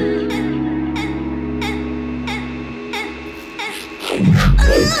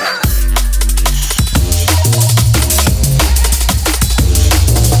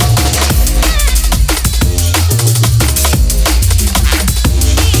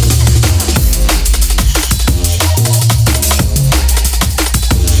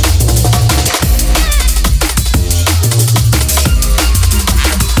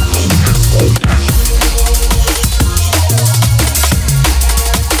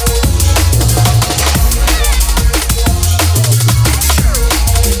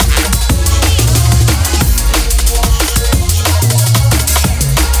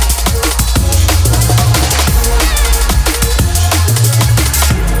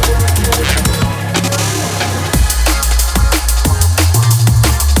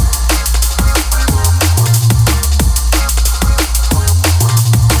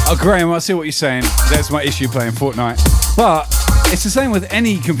 Graham, I see what you're saying. That's my issue playing Fortnite. But it's the same with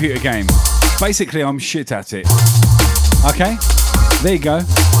any computer game. Basically, I'm shit at it. Okay? There you go.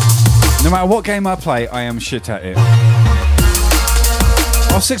 No matter what game I play, I am shit at it.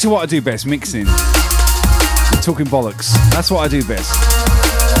 I'll stick to what I do best, mixing. Talking bollocks. That's what I do best.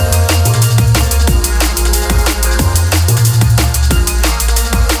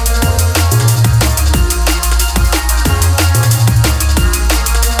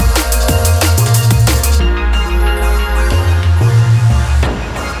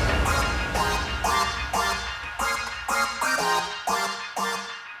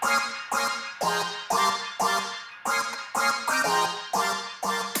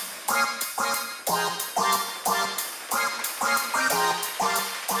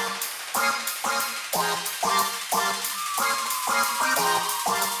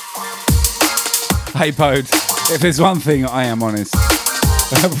 Hey, Pod, if there's one thing, I am honest.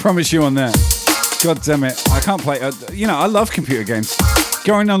 I promise you on that. God damn it. I can't play... I love computer games.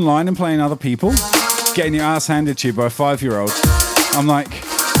 Going online and playing other people, getting your ass handed to you by a 5-year-old. I'm like,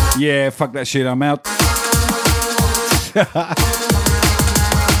 yeah, fuck that shit, I'm out.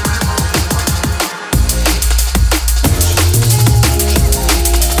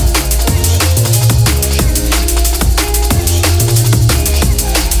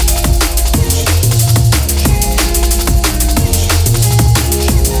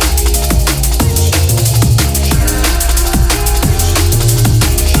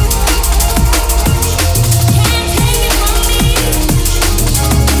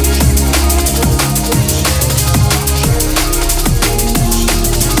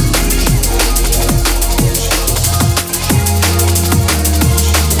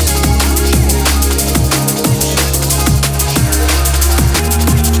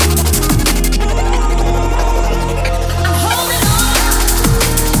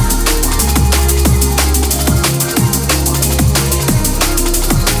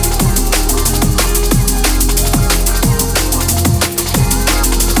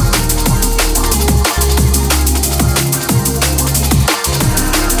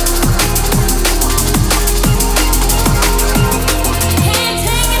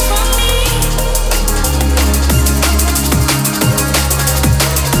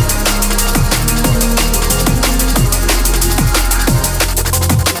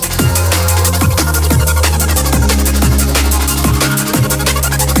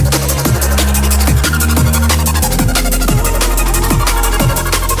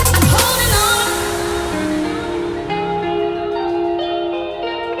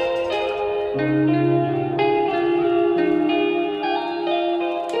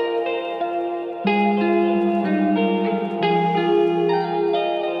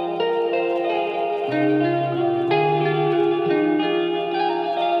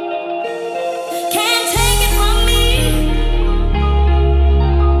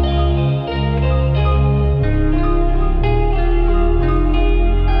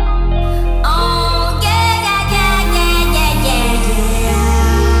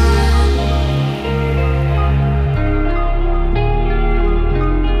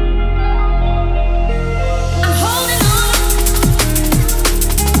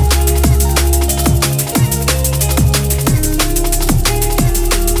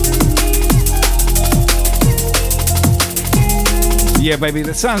 Yeah, baby,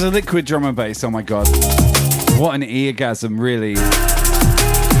 that sounds a liquid drum and bass. Oh my god. What an eargasm, really.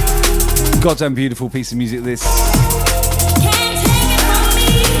 Goddamn beautiful piece of music, this.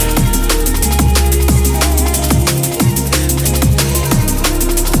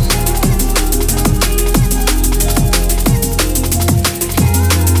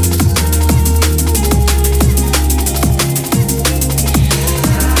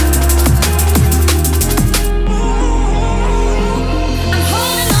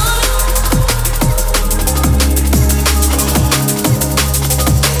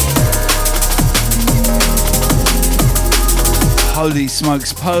 Holy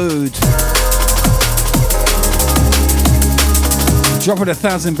smokes, Pode. Dropping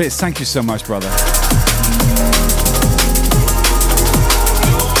 1,000 bits. Thank you so much, brother.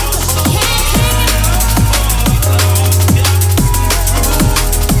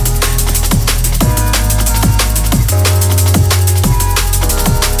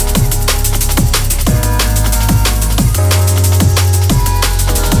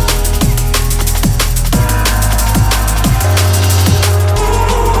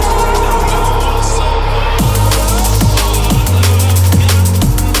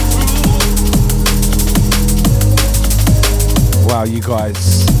 Wow, you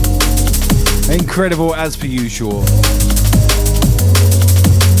guys. Incredible as per usual.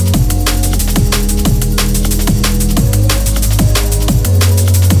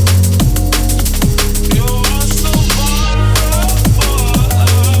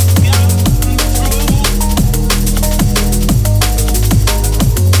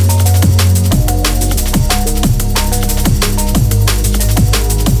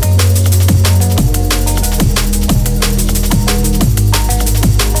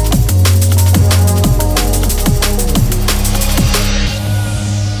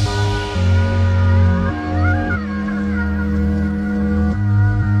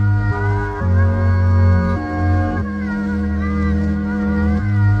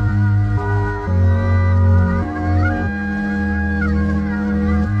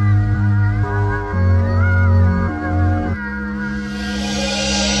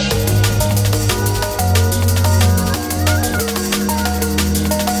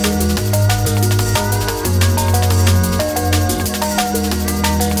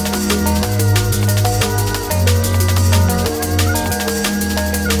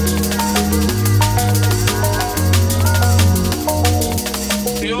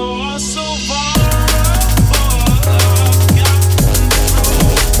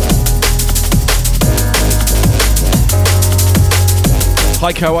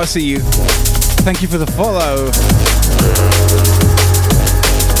 Heiko, I see you. Thank you for the follow.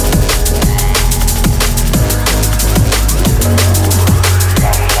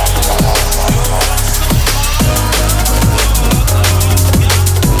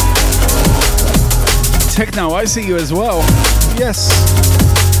 Techno, I see you as well. Yes.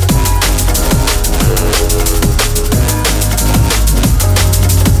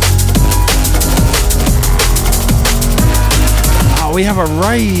 We have a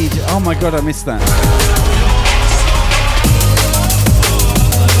raid. Oh my god, I missed that.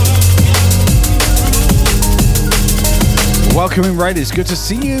 Welcome in, raiders. Good to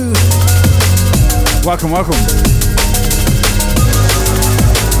see you. Welcome, welcome.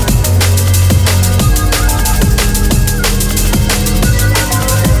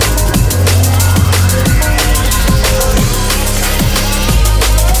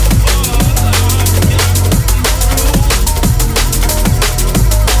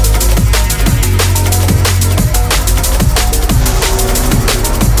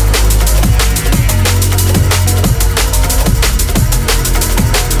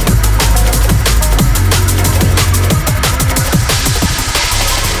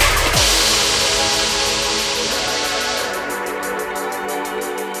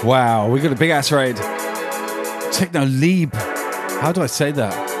 Wow, we got a big ass raid. Techno Lieb. How do I say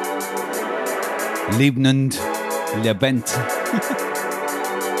that? Liebnand Lebent.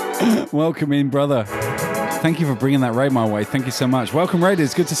 Welcome in, brother. Thank you for bringing that raid my way. Thank you so much. Welcome,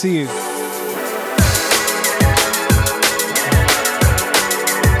 raiders. Good to see you.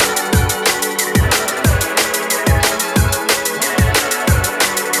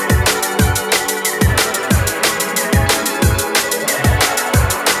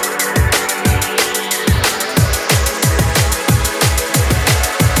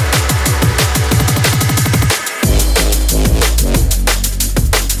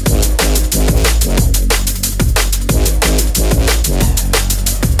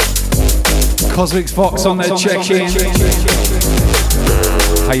 Cosmic Fox on there check-in.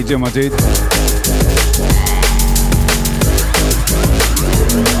 How you doing, my dude?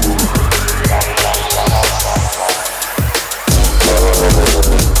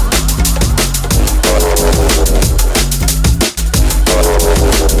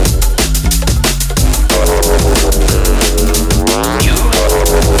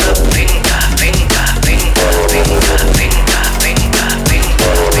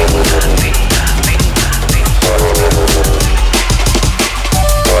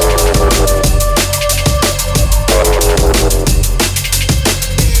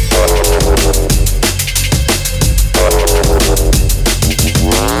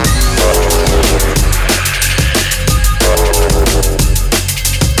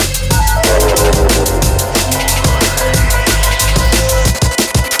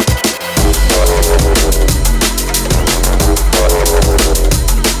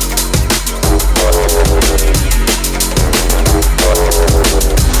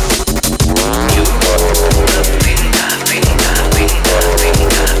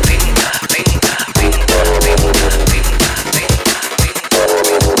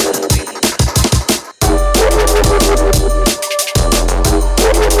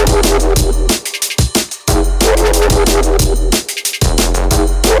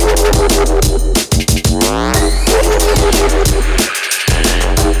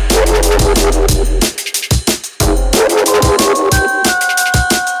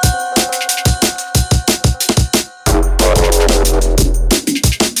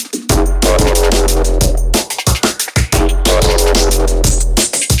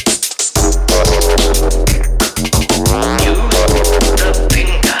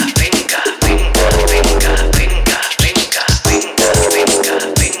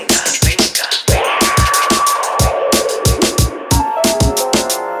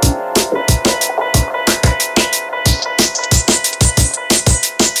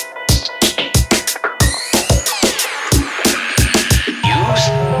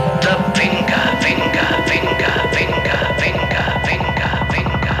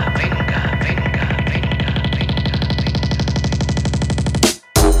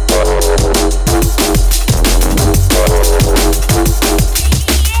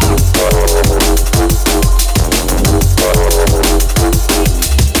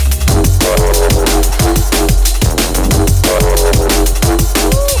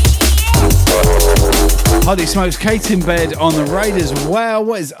 Holy smokes, Kate in bed on the raid as well.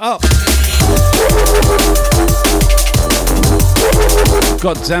 What is up?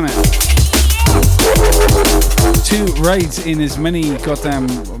 God damn it. 2 raids in as many goddamn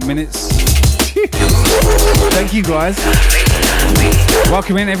minutes. Thank you guys.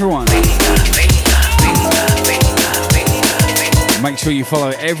 Welcome in everyone. Make sure you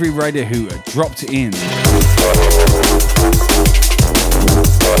follow every raider who dropped in.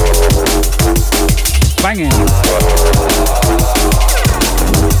 Banging.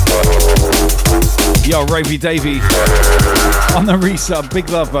 Yo, Ravy Davey on the resub. Big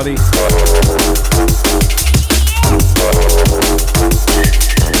love, buddy.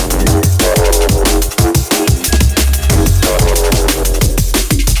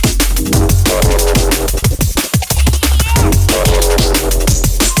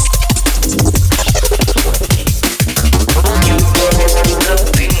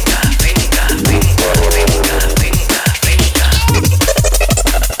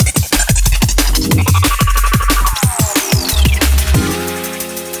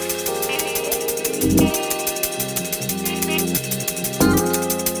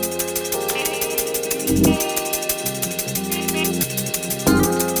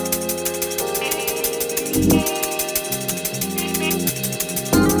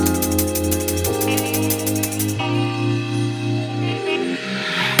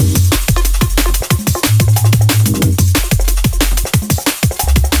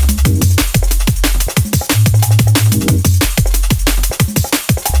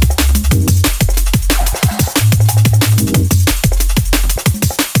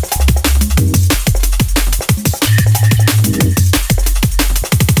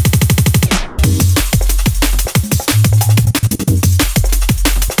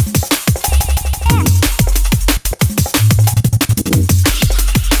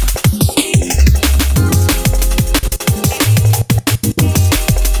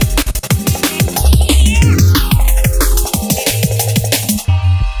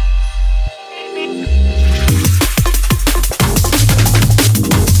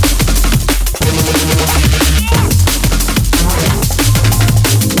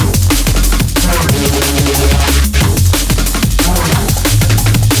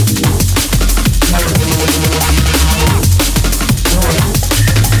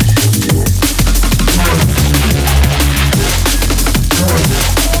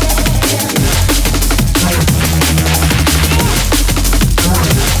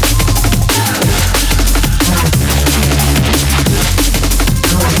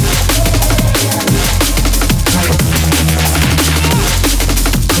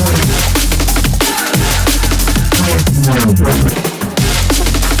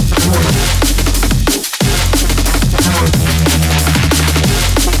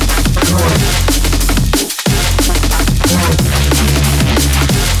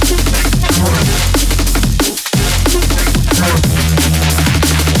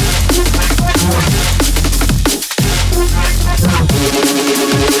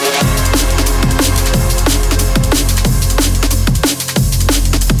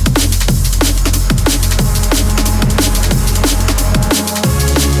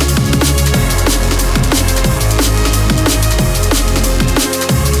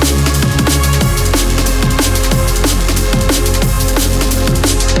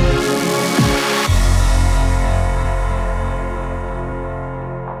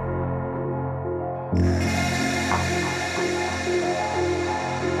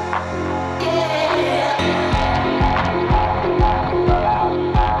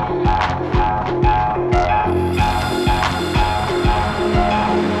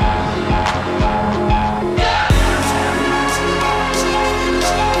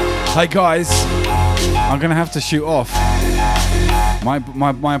 Hey guys, I'm gonna have to shoot off.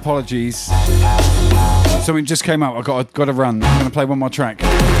 My apologies. Something just came up. I got to run. I'm gonna play one more track.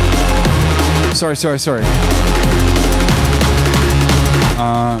 Sorry.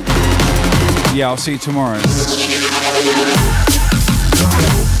 Yeah, I'll see you tomorrow.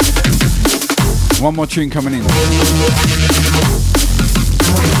 One more tune coming in.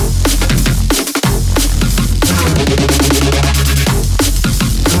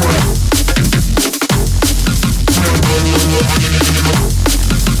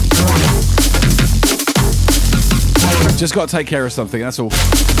 Just got to take care of something, that's all.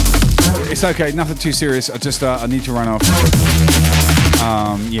 It's okay, nothing too serious. I just I need to run off.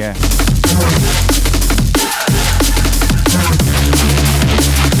 Yeah.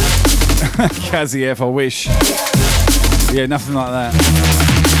 Kazzy F, I wish. Yeah, nothing like that.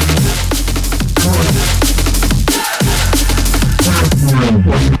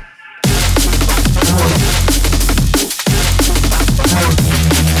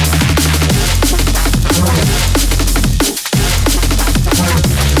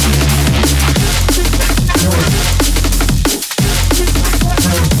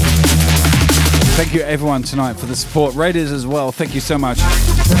 Thank you everyone tonight for the support. Raiders as well, thank you so much.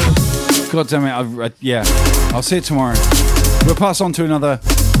 God damn it, I'll see you tomorrow. We'll pass on to another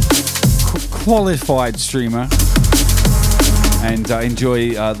qualified streamer and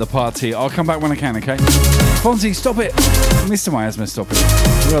enjoy the party. I'll come back when I can, okay? Fonzie, stop it. Mr. Miasma, stop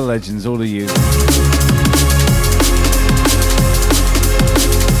it. You're legends, all of you.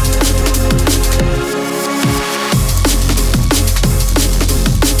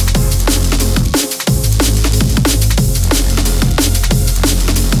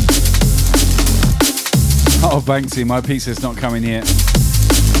 Oh, Banksy, my pizza's not coming yet.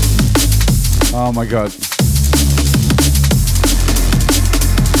 Oh my God.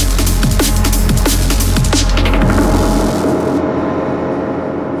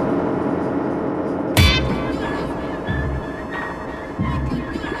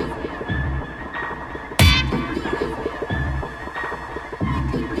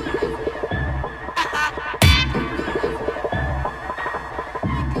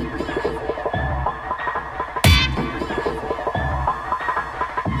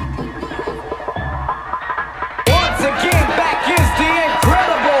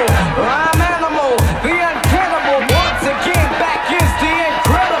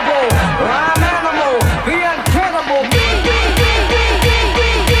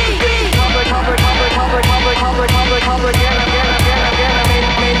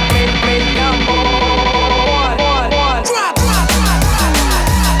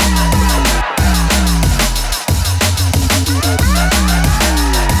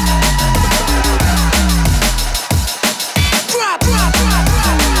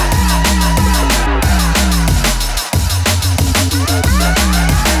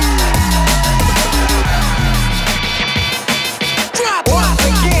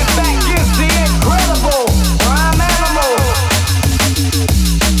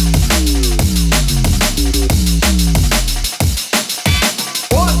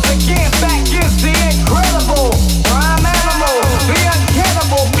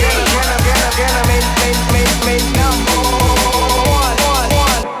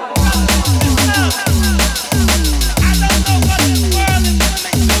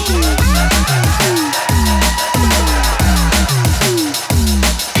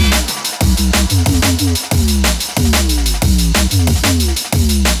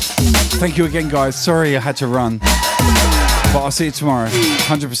 Thank you again, guys. Sorry I had to run, but I'll see you tomorrow,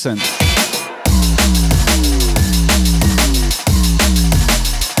 100%.